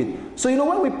believed it. So, you know,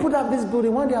 when we put up this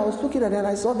building, one day I was looking at it and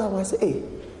I saw that one. I said, hey,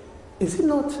 is it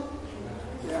not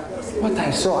what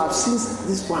I saw? I've seen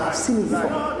this one. I've seen it before.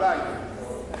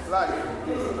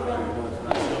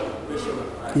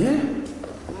 Yeah.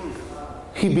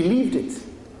 He believed it.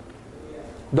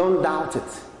 Don't doubt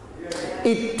it.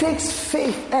 It takes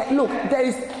faith. Look, there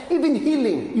is even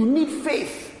healing. You need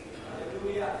faith.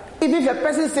 Even if a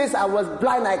person says, I was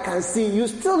blind, I can see, you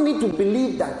still need to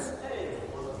believe that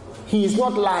he is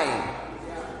not lying.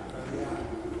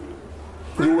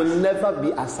 You will never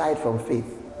be aside from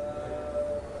faith.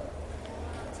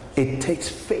 It takes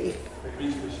faith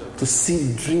to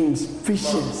see dreams,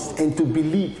 visions, and to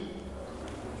believe.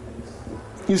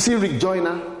 You see Rick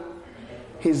Joyner,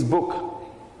 his book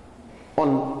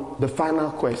on the final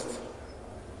quest.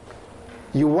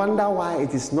 You wonder why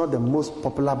it is not the most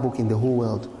popular book in the whole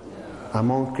world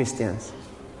among Christians.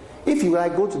 If you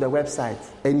go to the website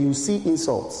and you see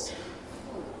insults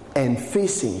and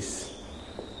facings,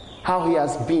 how he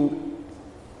has been,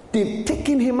 they've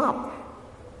taken him up,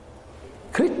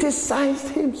 criticized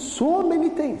him, so many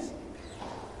things.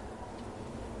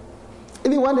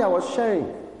 Even one day I was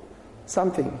sharing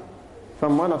something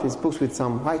from one of his books with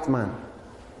some white man.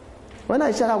 When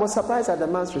I shared, I was surprised at the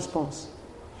man's response.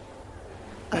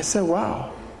 I said,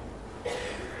 wow.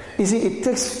 You see, it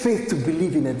takes faith to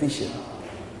believe in a vision.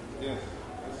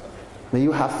 May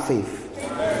you have faith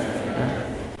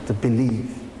to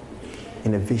believe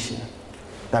in a vision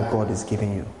that God is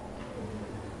giving you.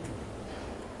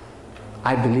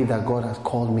 I believe that God has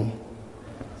called me,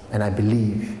 and I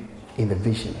believe in the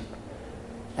vision,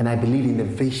 and I believe in the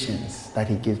visions that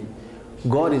he gives me.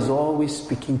 God is always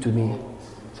speaking to me.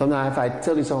 Sometimes if I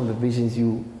tell you some of the visions,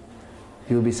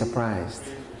 you'll be surprised.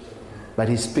 But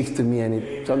he speaks to me,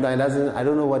 and sometimes I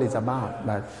don't know what it's about,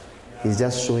 but he's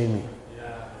just showing me.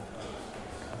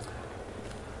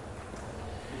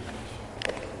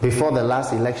 Before the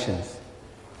last elections,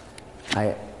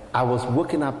 I was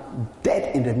waking up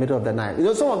dead in the middle of the night. You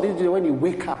know, some of these days when you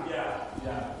wake up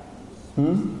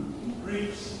in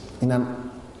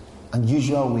an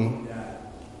unusual way,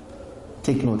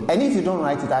 take note. And if you don't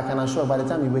write it, I can assure by the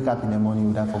time you wake up in the morning, you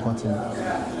would have forgotten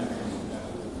it.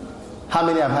 How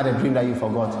many have had a dream that you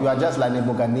forgot? You are just like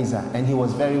Nebuchadnezzar, and he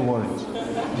was very worried.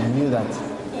 He knew that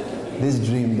this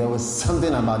dream, there was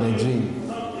something about the dream.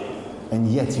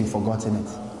 and yet you've forgotten it.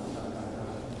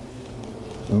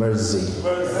 Mercy.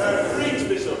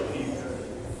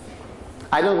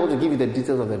 I don't want to give you the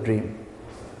details of the dream,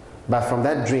 but from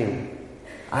that dream,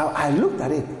 I looked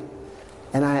at it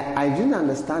and I didn't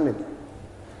understand it.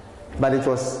 But it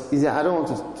was easy. I don't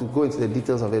want to go into the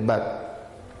details of it, but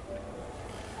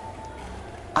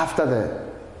after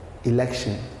the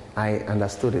election, I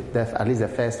understood it, at least the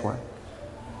first one.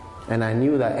 And I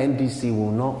knew that NDC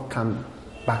will not come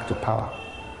back to power.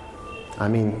 I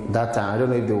mean, that time, I don't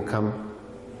know if they will come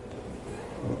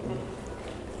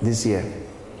this year.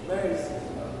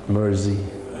 Mercy.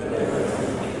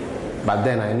 But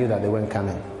then I knew that they weren't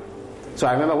coming. So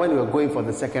I remember when we were going for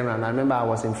the second round, I remember I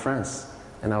was in France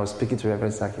and I was speaking to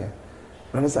Reverend Saki.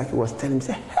 Reverend Saki was telling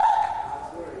me,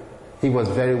 he was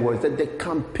very worried that the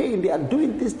campaign, they are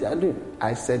doing this, they are doing.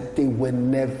 I said, they will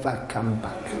never come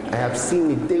back. I have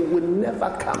seen it, they will never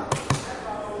come.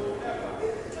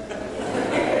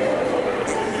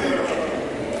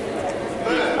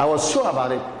 I was sure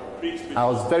about it. I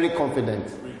was very confident.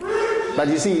 But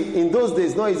you see, in those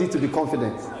days, it's not easy to be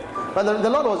confident. But the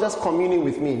Lord was just communing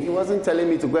with me. He wasn't telling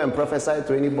me to go and prophesy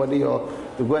to anybody or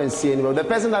to go and see anybody. The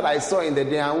person that I saw in the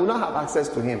day, I will not have access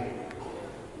to him.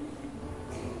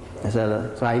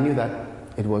 So I knew that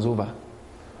it was over,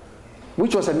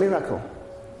 which was a miracle.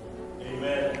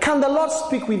 Amen. Can the Lord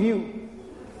speak with you?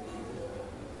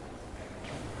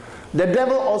 The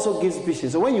devil also gives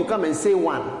visions. So when you come and say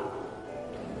one,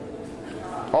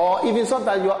 or even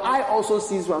sometimes your eye also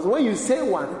sees one. So when you say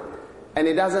one and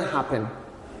it doesn't happen,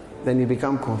 then you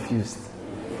become confused.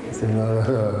 You say,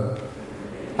 no.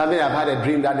 I mean, I've had a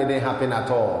dream that didn't happen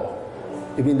at all.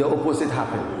 Even the opposite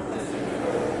happened.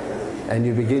 And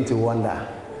you begin to wonder.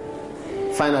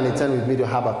 Finally, turn with me to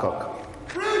Habakkuk.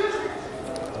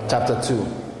 Chapter 2.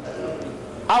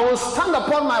 I will stand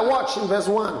upon my watch in verse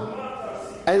 1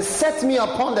 and set me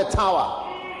upon the tower.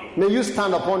 May you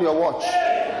stand upon your watch.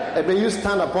 And may you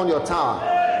stand upon your tower.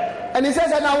 And he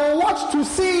says, and I will watch to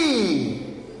see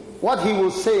what he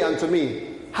will say unto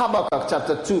me. Habakkuk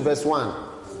chapter 2 verse 1.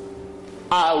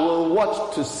 I will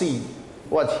watch to see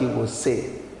what he will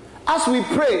say. As we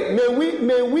pray,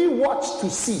 may we watch to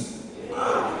see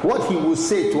what he will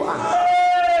say to us.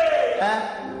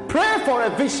 Pray for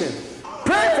a vision.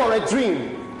 Pray for a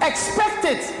dream. Expect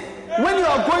it when you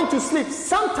are going to sleep.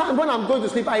 Sometime when I'm going to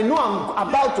sleep, I know I'm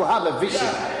about to have a vision.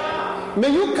 May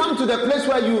you come to the place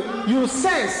where you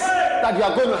sense that you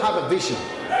are going to have a vision.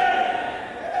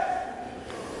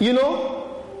 You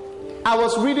know, I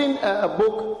was reading a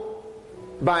book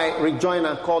by Rick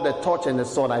Joyner called The Torch and the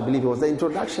Sword. I believe it was the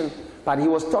introduction, but he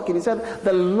was talking. He said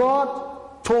the Lord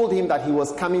told him that he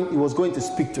was coming, he was going to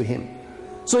speak to him.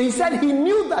 So he said he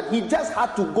knew that he just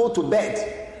had to go to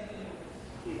bed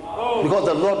because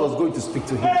the Lord was going to speak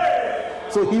to him.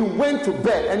 So he went to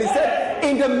bed, and he said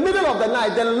in the middle of the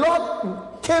night the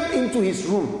Lord came into his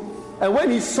room, and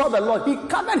when he saw the Lord, he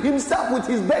covered himself with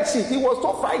his bed sheet. He was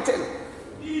so frightened,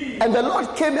 and the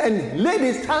Lord came and laid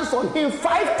his hands on him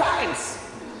 5 times.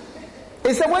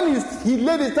 He said when he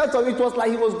laid his hands on him, it was like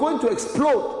he was going to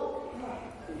explode.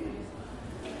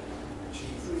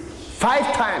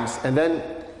 5 times, and then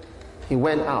he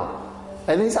went out,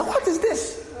 and then he said, what is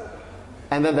this?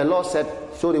 And then the Lord said,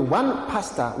 so the one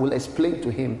pastor will explain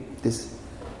to him this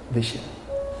vision.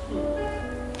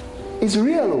 It's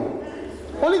real.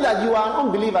 Only that you are an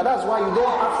unbeliever. That's why you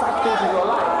don't have such things in your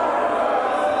life.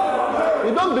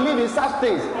 You don't believe in such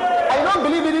things. And you don't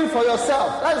believe in it for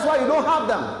yourself. That's why you don't have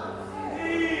them.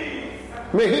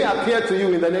 May he appear to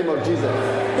you in the name of Jesus.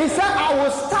 He said, I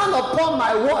will stand upon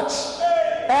my watch,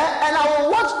 and I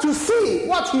will watch to see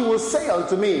what he will say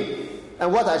unto me,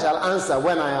 and what I shall answer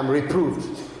when I am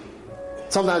reproved.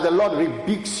 Sometimes the Lord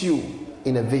rebukes you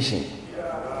in a vision.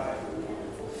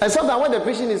 And sometimes when the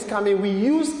vision is coming, we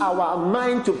use our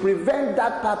mind to prevent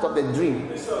that part of the dream.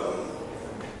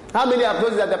 How many have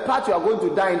noticed that the part you are going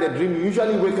to die in the dream, you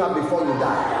usually wake up before you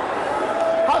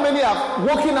die? How many have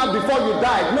woken up before you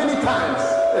died? Many times.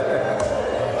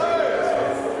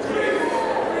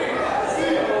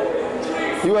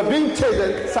 You were being chased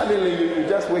and suddenly you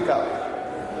just wake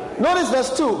up. Notice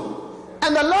verse 2.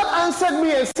 And the Lord answered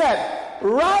me and said,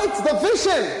 write the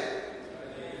vision.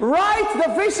 Write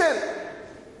the vision.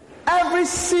 Every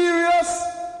serious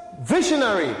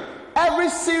visionary, every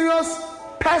serious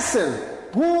person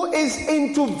who is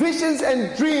into visions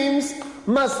and dreams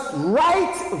must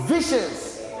write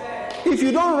visions. If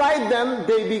you don't write them,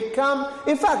 they become...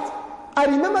 In fact, I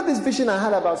remember this vision I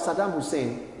had about Saddam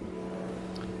Hussein.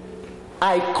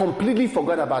 I completely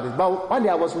forgot about it. But one day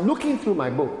I was looking through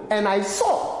my book and I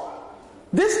saw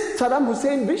this Saddam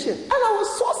Hussein vision. And I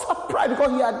was so surprised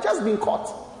because he had just been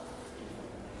caught.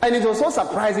 And it was so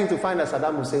surprising to find that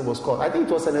Saddam Hussein was caught. I think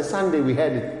it was on a Sunday we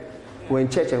heard it. We were in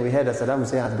church and we heard that Saddam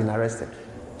Hussein has been arrested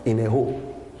in a hole.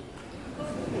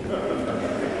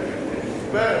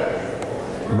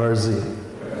 Mercy.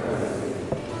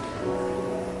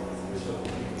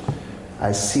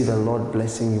 I see the Lord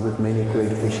blessing you with many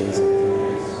great visions.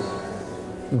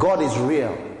 God is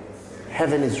real.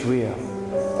 Heaven is real.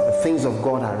 The things of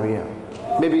God are real.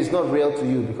 Maybe it's not real to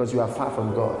you because you are far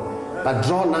from God. But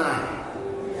draw nigh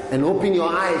and open your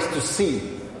eyes to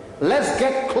see. Let's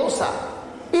get closer.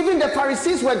 Even the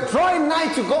Pharisees were drawing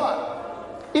nigh to God.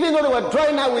 Even though they were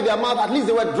drawing nigh with their mouth, at least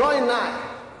they were drawing nigh.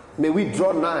 May we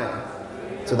draw nigh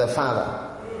to the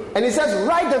Father. And he says,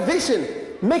 write the vision,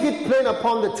 make it plain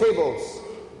upon the tables,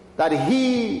 that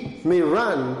he may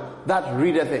run that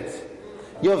readeth it.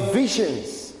 Your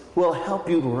visions will help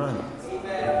you to run.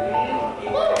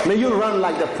 May you run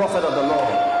like the prophet of the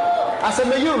Lord. I said,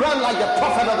 may you run like the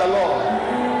prophet of the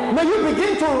Lord. May you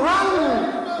begin to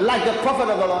run like the prophet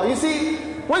of the Lord. You see,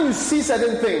 when you see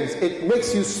certain things, it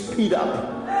makes you speed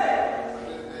up.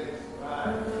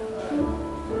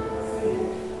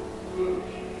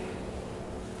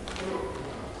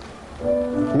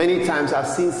 Many times I've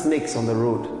seen snakes on the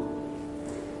road.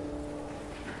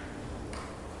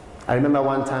 I remember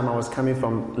one time I was coming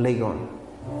from Legon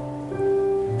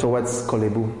towards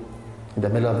Kolebu in the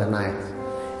middle of the night,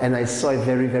 and I saw a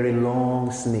very, very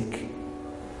long snake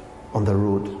on the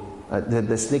road.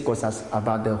 The snake was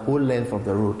about the whole length of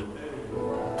the road.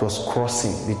 It was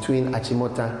crossing between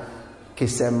Achimota,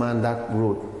 Kisema, and that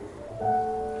road.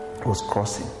 It was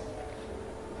crossing.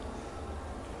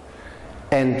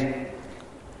 And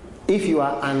if you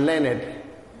are unlearned,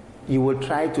 you will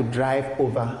try to drive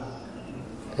over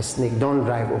a snake. Don't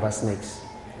drive over snakes.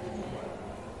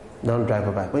 Don't drive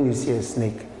over it. When you see a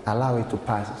snake, allow it to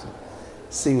pass.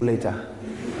 See you later.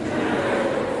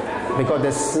 Because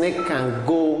the snake can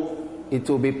go, it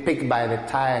will be picked by the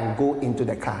tire and go into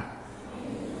the car.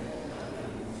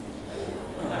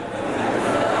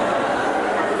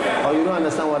 Oh, you don't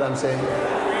understand what I'm saying?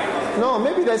 No,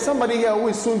 maybe there's somebody here who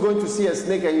is soon going to see a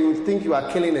snake and you think you are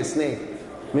killing a snake.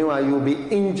 Meanwhile, you will be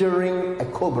injuring a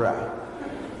cobra.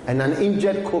 And an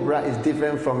injured cobra is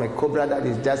different from a cobra that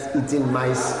is just eating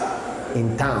mice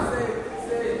in town.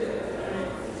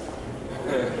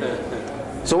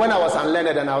 So when I was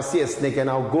unlearned and I'll see a snake and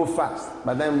I'll go fast.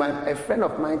 But then a friend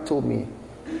of mine told me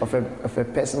of a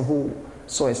person who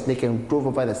saw a snake and drove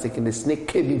over the snake, and the snake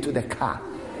came into the car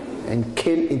and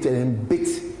came into it and bit.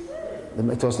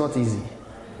 It was not easy.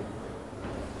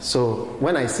 So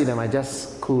when I see them, I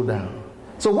just cool down.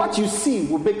 So what you see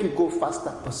will make you go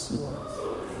faster or slower.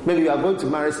 Maybe you are going to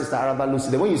marry Sister Araba Lucy.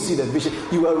 Then when you see the vision,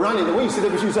 you are running. And when you see the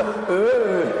vision, you say, and you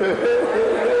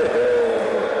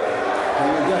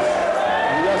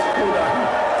just cool down.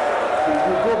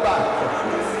 You go back.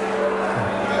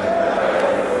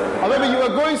 Or maybe you are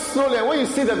going slowly, and when you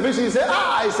see the vision, you say,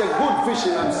 it's a good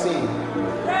vision I'm seeing.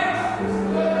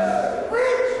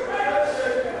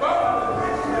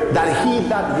 That he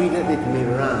that readeth it may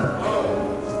run.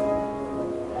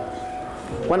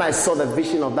 When I saw the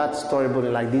vision of that story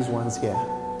building like these ones here,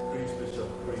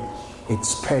 it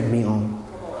spurred me on.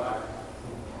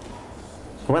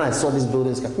 When I saw these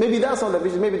buildings come, maybe that's not the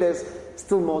vision, maybe there's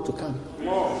still more to come.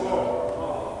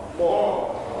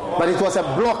 But it was a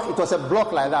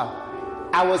block like that.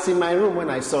 I was in my room when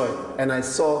I saw it, and I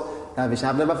saw that vision.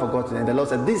 I've never forgotten. And the Lord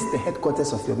said, this is the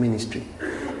headquarters of your ministry.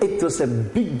 It was a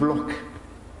big block.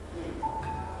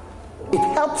 It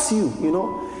helps you,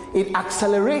 it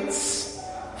accelerates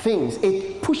things,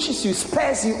 it pushes you,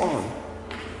 spurs you on.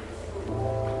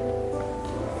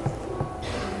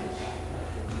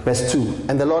 Verse 2,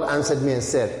 and the Lord answered me and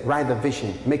said, write the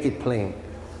vision, make it plain.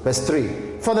 Verse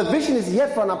 3, for the vision is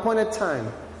yet for an appointed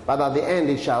time, but at the end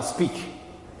it shall speak.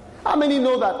 How many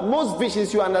know that most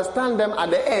visions you understand them at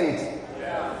the end?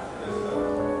 Yeah.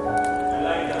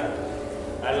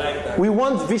 I like that. We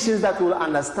want visions that we'll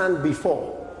understand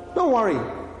before. Don't worry.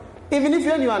 Even if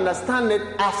you understand it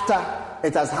after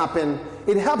it has happened,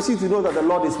 it helps you to know that the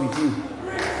Lord is with you.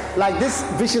 Like this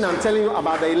vision I'm telling you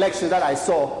about the election that I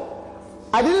saw.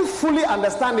 I didn't fully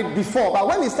understand it before, but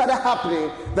when it started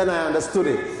happening, then I understood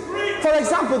it. For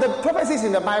example, the prophecies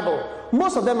in the Bible,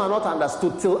 most of them are not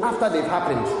understood till after they've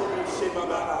happened.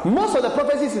 Most of the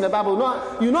prophecies in the Bible,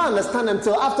 you don't understand them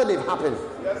till after they've happened.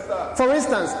 Yes, sir. For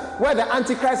instance, where the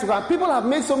Antichrist will come, people have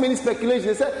made so many speculations.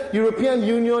 They said European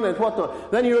Union and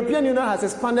whatnot. Then European Union has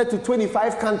expanded to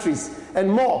 25 countries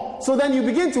and more. So then you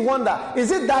begin to wonder,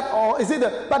 is it that or is it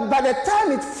that? But by the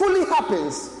time it fully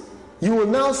happens, you will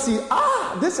now see,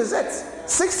 this is it.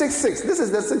 666. This is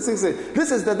the 666.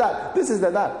 This is the that. This is the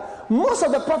that. Most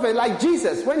of the prophets, like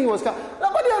Jesus, when he was coming,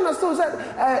 nobody understood.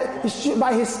 Said,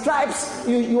 by his stripes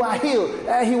you are healed.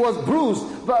 He was bruised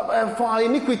for our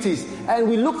iniquities, and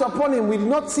we looked upon him. We did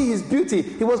not see his beauty.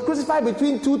 He was crucified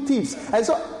between two thieves. And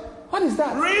so, what is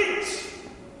that? Preach.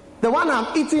 The one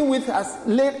I'm eating with has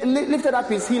lifted up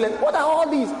his heel. What are all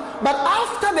these? But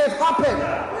after they've happened,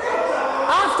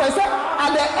 after, he said,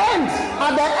 at the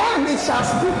end it shall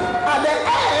speak. At the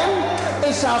end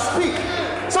it shall speak.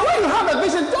 So when you have a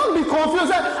vision, don't be confused.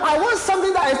 I want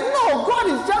something that is, no, God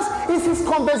is his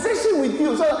conversation with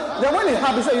you. So then when it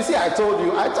happens, you see, I told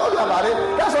you about it.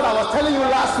 That's what I was telling you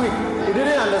last week. You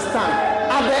didn't understand.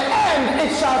 At the end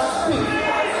it shall speak.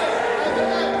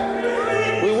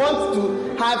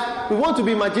 We want to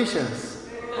be magicians.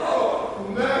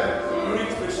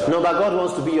 No, but God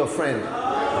wants to be your friend.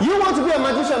 You want to be a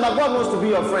magician, but God wants to be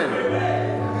your friend.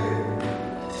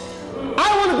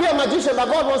 I want to be a magician, but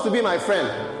God wants to be my friend.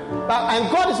 And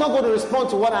God is not going to respond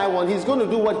to what I want. He's going to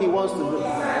do what he wants to do.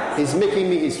 He's making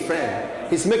me his friend.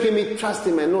 He's making me trust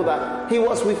him and know that he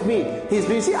was with me.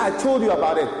 You see, I told you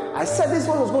about it. I said this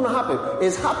one was going to happen.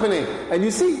 It's happening. And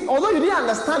you see, although you didn't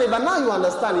understand it, but now you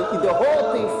understand it. The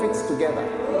whole thing fits together.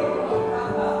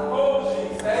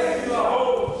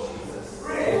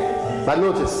 But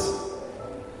notice,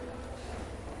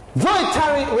 though it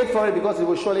tarry, wait for it because it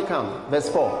will surely come. Verse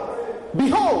 4.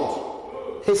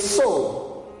 Behold, his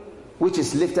soul, which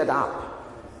is lifted up,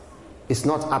 is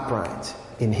not upright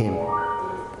in him,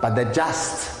 but the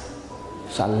just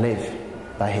shall live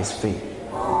by his faith.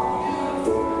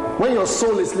 When your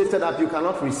soul is lifted up, you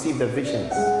cannot receive the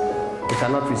visions. You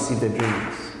cannot receive the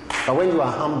dreams. But when you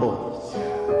are humble,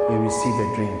 you receive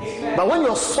the dreams. But when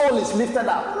your soul is lifted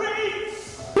up,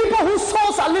 people whose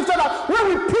souls are lifted up, when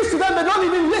we preach to them, they don't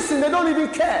even listen. They don't even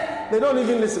care. They don't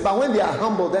even listen. But when they are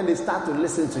humble, then they start to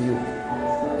listen to you.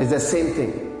 It's the same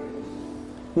thing.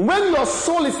 When your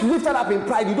soul is lifted up in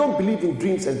pride, you don't believe in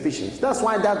dreams and visions. That's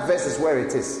why that verse is where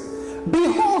it is.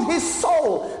 Behold, his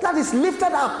soul that is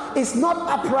lifted up is not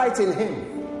upright in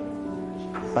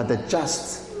him, but the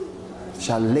just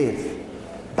shall live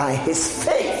by his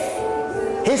faith.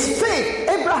 His faith.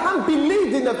 Abraham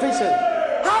believed in the vision.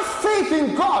 Have faith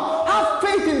in God. Have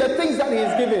faith in the things that he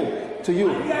has given to you,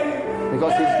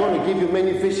 because he's going to give you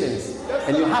many visions,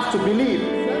 and you have to believe.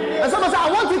 And someone says,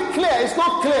 I want it clear. It's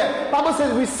not clear. The Bible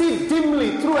says we see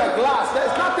dimly through a glass.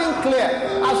 There's nothing clear.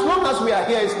 As long as we are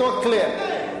here, it's not clear.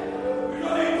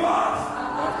 I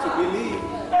have to believe.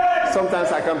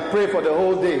 Sometimes I can pray for the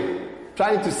whole day,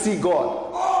 trying to see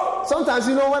God. Sometimes,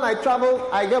 when I travel,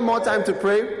 I get more time to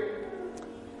pray.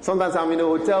 Sometimes I'm in a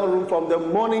hotel room from the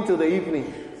morning to the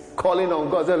evening, calling on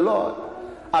God. Say, Lord,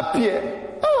 appear.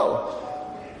 Oh,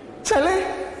 Charlie,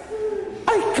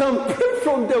 I can pray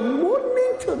from the morning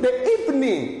to the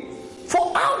evening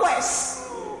for hours.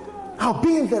 I'll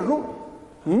be in the room.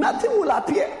 Nothing will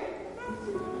appear.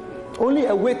 Only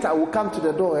a waiter will come to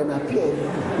the door and appear.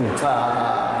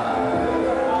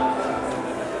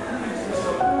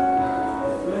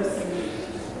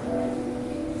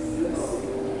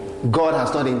 God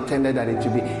has not intended that it to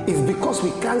be. It's because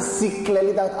we can't see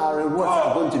clearly that our rewards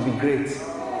are going to be great.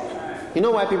 You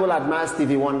know why people admire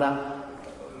Stevie Wonder?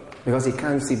 Because he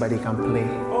can't see, but he can play.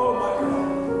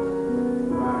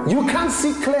 You can't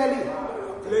see clearly,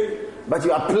 but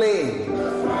you are playing.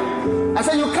 I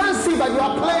said you can't see, but you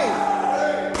are playing.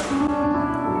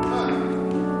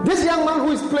 This young man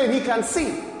who is playing, he can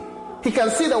see. He can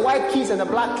see the white keys and the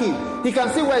black key. He can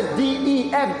see where it's D,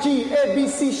 E, F, G, A, B,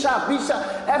 C sharp, B sharp,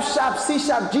 F sharp, C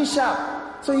sharp, G sharp.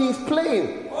 So he is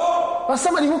playing. But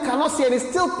somebody who cannot see and is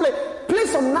still playing, play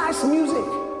some nice music.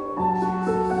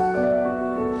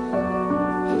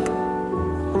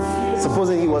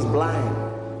 Supposing he was blind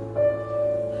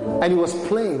and he was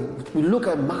playing. We look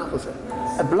at marbles.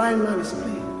 A blind man is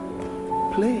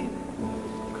playing.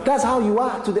 That's how you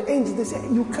are to the angels. They say,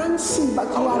 you can't see, but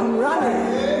you are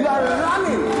running. You are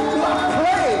running. You are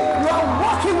playing. You are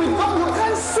walking with God. You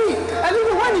can't see. And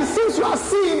even when it seems you are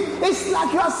seeing, it's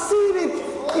like you are seeing it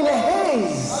in a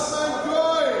haze.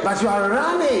 But you are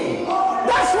running.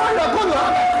 That's why you are going to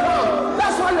have a crown.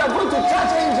 That's why you are going to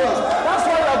judge angels. That's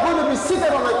why you are going to be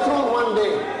seated on a throne one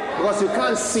day. Because you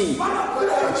can't see,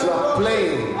 but you are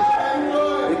playing.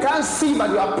 You can't see, but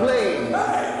you are playing.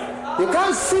 You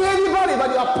can't see anybody, but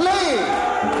you are playing.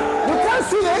 You can't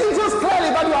see the angels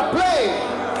clearly, but you are playing.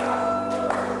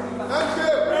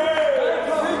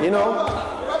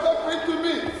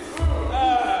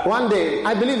 One day,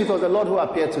 I believe it was the Lord who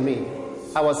appeared to me.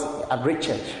 I was at Rick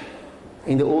Church,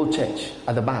 in the old church,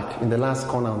 at the back, in the last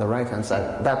corner on the right-hand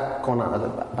side, that corner at the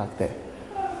back there.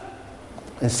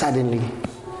 And suddenly,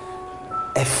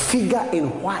 a figure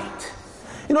in white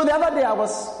You know, the other day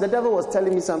the devil was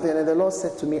telling me something, and the Lord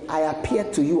said to me, I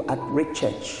appeared to you at Rick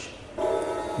Church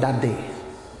that day.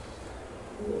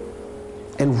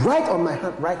 And right on my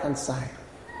right hand side,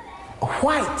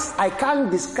 white, I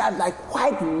can't describe, like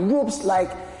white robes,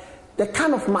 like the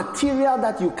kind of material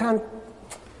that you can't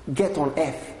get on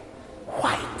earth.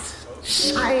 White,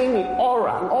 shiny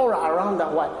aura, an aura around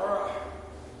that white.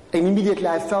 And immediately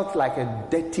I felt like a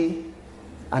dirty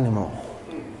animal.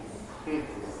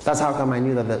 That's how come I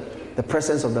knew that the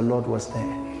presence of the Lord was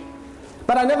there.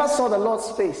 But I never saw the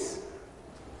Lord's face.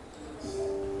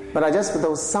 But there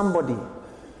was somebody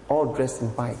all dressed in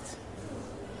white.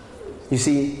 You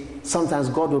see, sometimes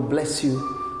God will bless you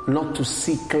not to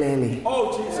see clearly.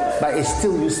 Oh, Jesus. But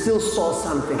you still saw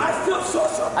something. I still saw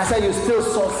something. I said you still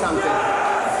saw something.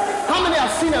 How many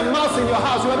have seen a mouse in your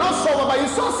house? You were not sober, but you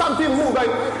saw something move.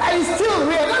 And it's still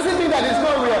real. Doesn't mean that it's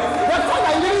not real. The fact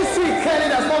that you didn't see it clearly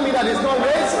does not mean that it's not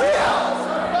real. It's real.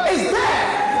 It's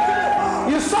there.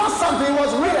 You saw something, it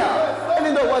was real.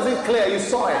 Even though it wasn't clear, you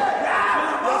saw it.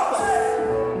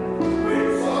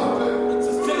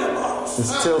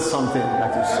 It's still something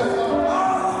that you saw.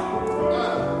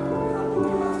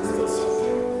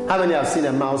 How many have seen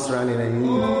a mouse running and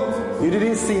you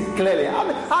didn't see it clearly?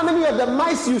 How many of the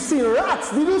mice you see,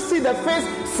 rats, did you see the face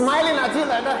smiling at you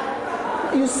like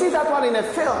that? You see that one in a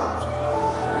film.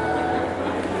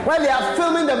 When they are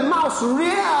filming the mouse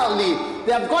really,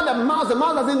 they have got the mouse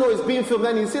doesn't know it's being filmed,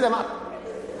 then you see the mouse.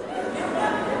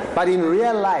 But in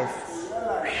real life,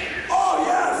 Oh,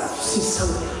 yes. you see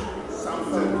something.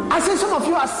 I say some of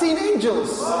you are seeing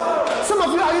angels. Some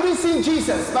of you are even seeing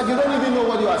Jesus, but you don't even know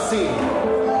what you are seeing.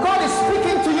 God is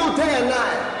speaking to you day and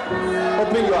night.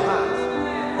 Open your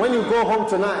heart. When you go home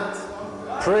tonight,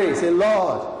 pray. Say,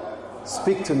 Lord,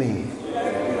 speak to me.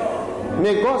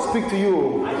 May God speak to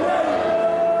you.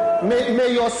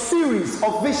 May your series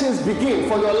of visions begin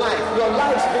for your life. Your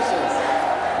life's visions.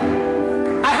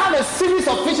 I have a series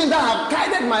of visions that have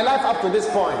guided my life up to this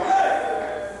point.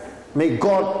 May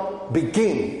God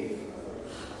begin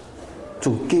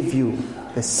to give you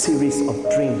a series of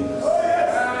dreams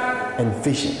and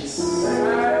visions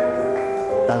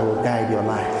that will guide your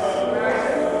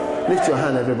life. Lift your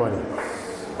hand, everybody.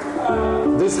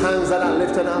 These hands that are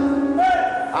lifted up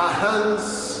are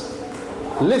hands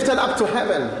lifted up to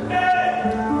heaven,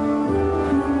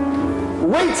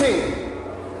 waiting,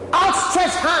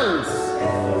 outstretched hands,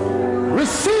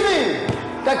 receiving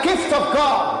the gift of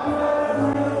God.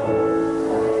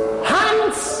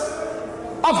 Hands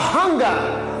of hunger,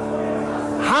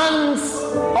 hands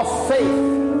of faith,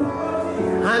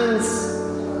 hands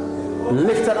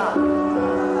lifted up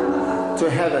to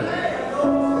heaven,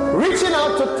 reaching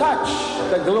out to touch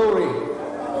the glory.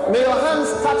 May your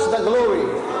hands touch the glory,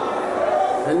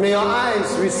 and may your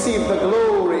eyes receive the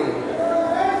glory.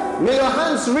 May your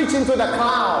hands reach into the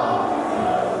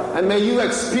cloud, and may you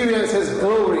experience His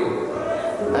glory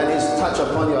and His touch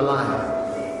upon your life.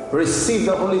 Receive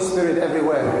the Holy Spirit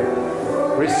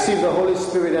everywhere. Receive the Holy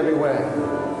Spirit everywhere.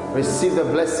 Receive the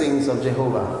blessings of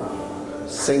Jehovah.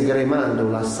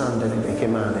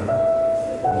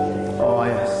 Oh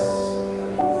yes.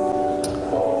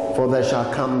 For there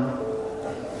shall come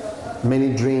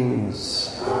many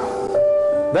dreams.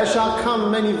 There shall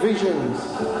come many visions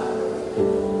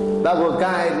that will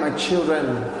guide my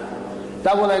children,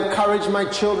 that will encourage my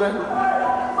children,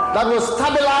 that will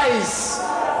stabilize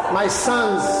my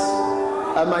sons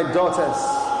and my daughters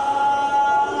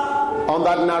on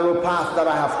that narrow path that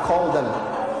I have called them.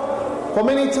 For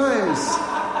many times,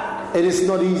 it is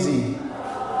not easy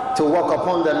to walk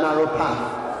upon the narrow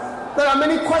path. There are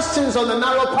many questions on the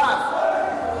narrow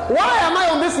path. Why am I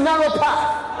on this narrow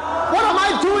path? What am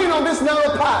I doing on this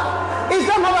narrow path? Is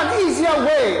there not an easier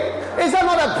way? Is there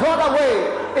not a broader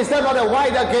way? Is there not a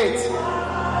wider gate?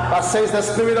 But says the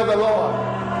Spirit of the Lord,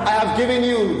 I have given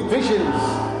you visions,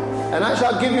 and I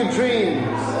shall give you dreams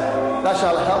that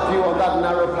shall help you on that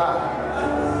narrow path.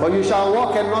 For you shall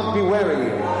walk and not be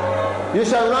weary. You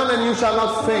shall run and you shall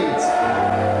not faint,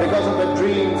 because of the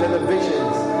dreams and the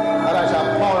visions that I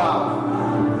shall pour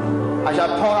out. I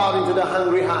shall pour out into the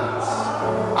hungry hearts.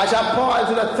 I shall pour out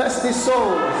into the thirsty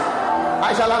souls.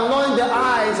 I shall anoint the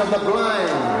eyes of the blind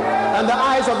and the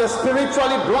eyes of the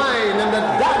spiritually blind, and the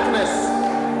darkness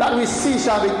that we see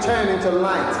shall be turned into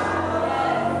light.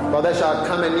 For there shall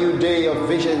come a new day of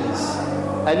visions,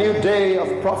 a new day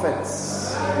of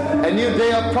prophets, a new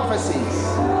day of prophecies.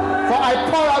 For I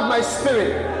pour out my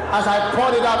spirit as I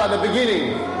poured it out at the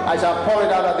beginning. I shall pour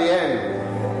it out at the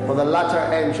end. For the latter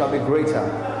end shall be greater,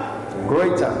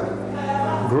 greater,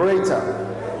 greater.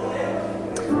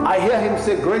 I hear him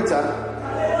say greater,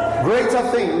 greater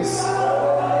things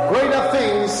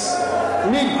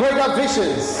need greater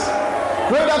visions.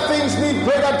 Greater things need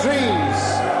greater dreams.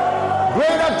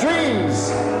 Greater dreams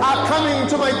are coming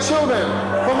to my children.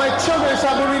 For my children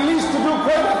shall be released to do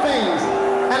greater things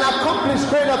and accomplish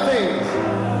greater things.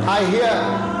 I hear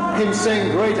him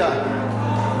saying greater,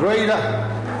 greater,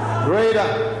 greater.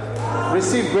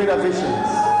 Receive greater visions.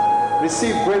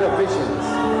 Receive greater visions.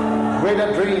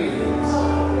 Greater dreams.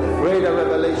 Greater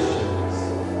revelations.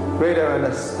 Greater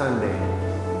understanding.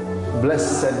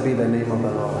 Blessed be the name of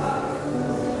the Lord.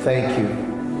 Thank you.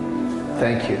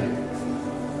 Thank you.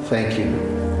 Thank you.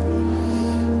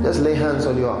 Just lay hands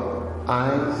on your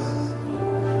eyes.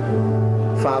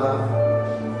 Father,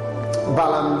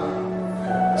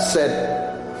 Balaam said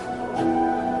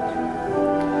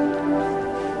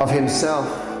of himself,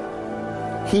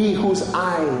 he whose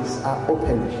eyes are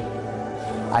open.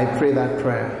 I pray that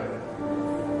prayer,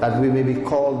 that we may be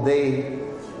called they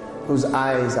whose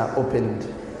eyes are opened.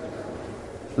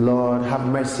 Lord, have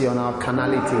mercy on our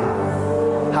carnality.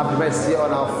 Have mercy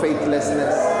on our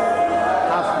faithlessness.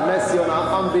 Have mercy on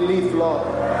our unbelief, Lord.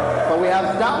 For we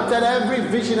have doubted every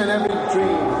vision and every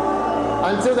dream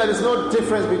until there is no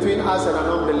difference between us and an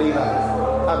unbeliever.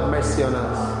 Have mercy on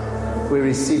us. We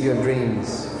receive your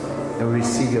dreams and we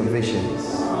receive your visions.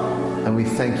 And we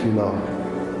thank you, Lord,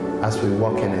 as we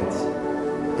walk in it.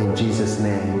 In Jesus'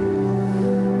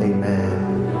 name,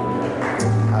 amen.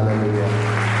 Hallelujah.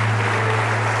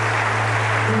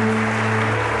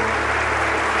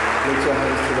 Lift your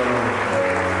hands to the Lord.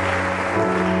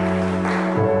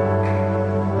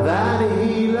 That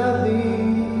he loved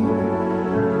thee.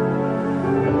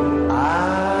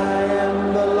 I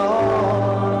am the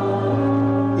Lord,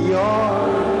 your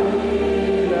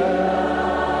leader.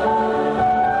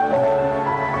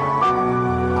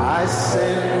 I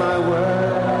send my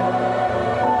word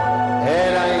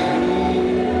and I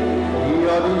heal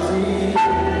your disease.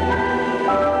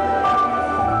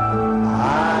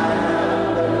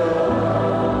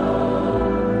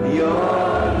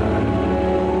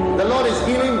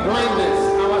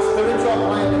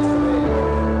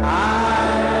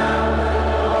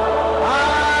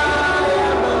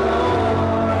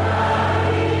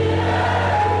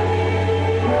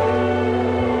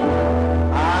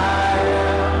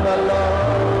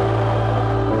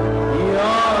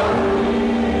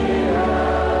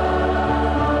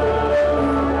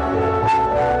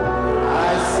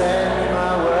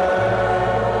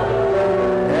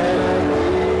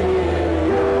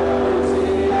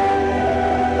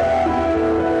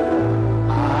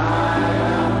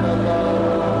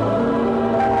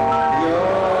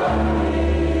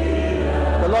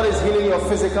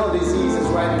 Physical diseases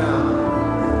right now.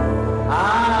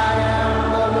 I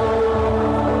am the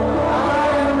Lord. I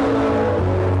am the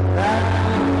Lord. That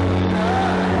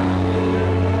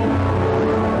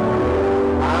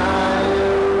I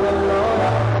am the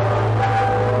Lord.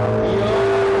 Your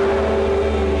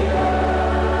leader.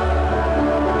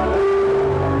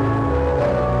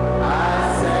 I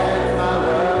send my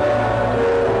word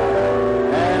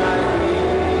and I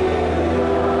heal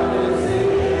your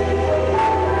disease.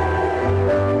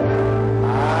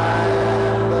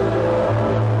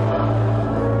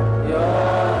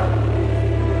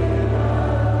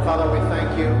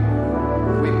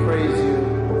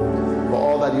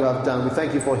 Done. We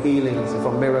thank you for healings,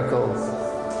 for miracles,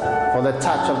 for the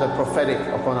touch of the prophetic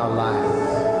upon our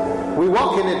lives. We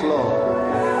walk in it,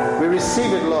 Lord. We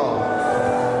receive it, Lord.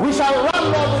 We shall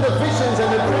run, Lord, with the visions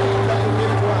and the dreams that you give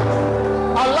to us.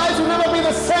 Our lives will never be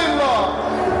the same, Lord.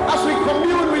 As we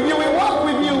commune with you, we walk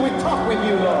with you, we talk with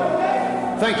you, Lord.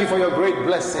 Thank you for your great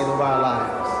blessing over our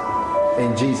lives.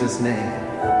 In Jesus' name.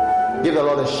 Give the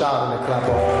Lord a shout and a clap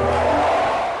of.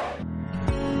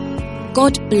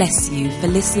 God bless you for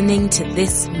listening to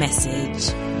this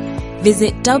message.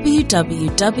 Visit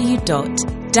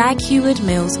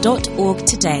www.daghewardmills.org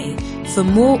today for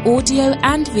more audio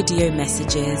and video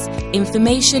messages,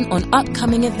 information on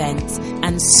upcoming events,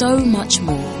 and so much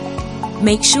more.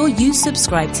 Make sure you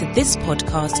subscribe to this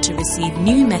podcast to receive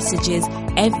new messages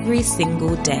every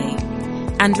single day.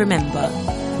 And remember,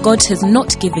 God has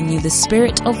not given you the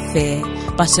spirit of fear,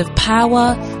 but of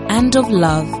power and of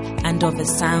love and of a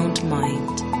sound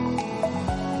mind.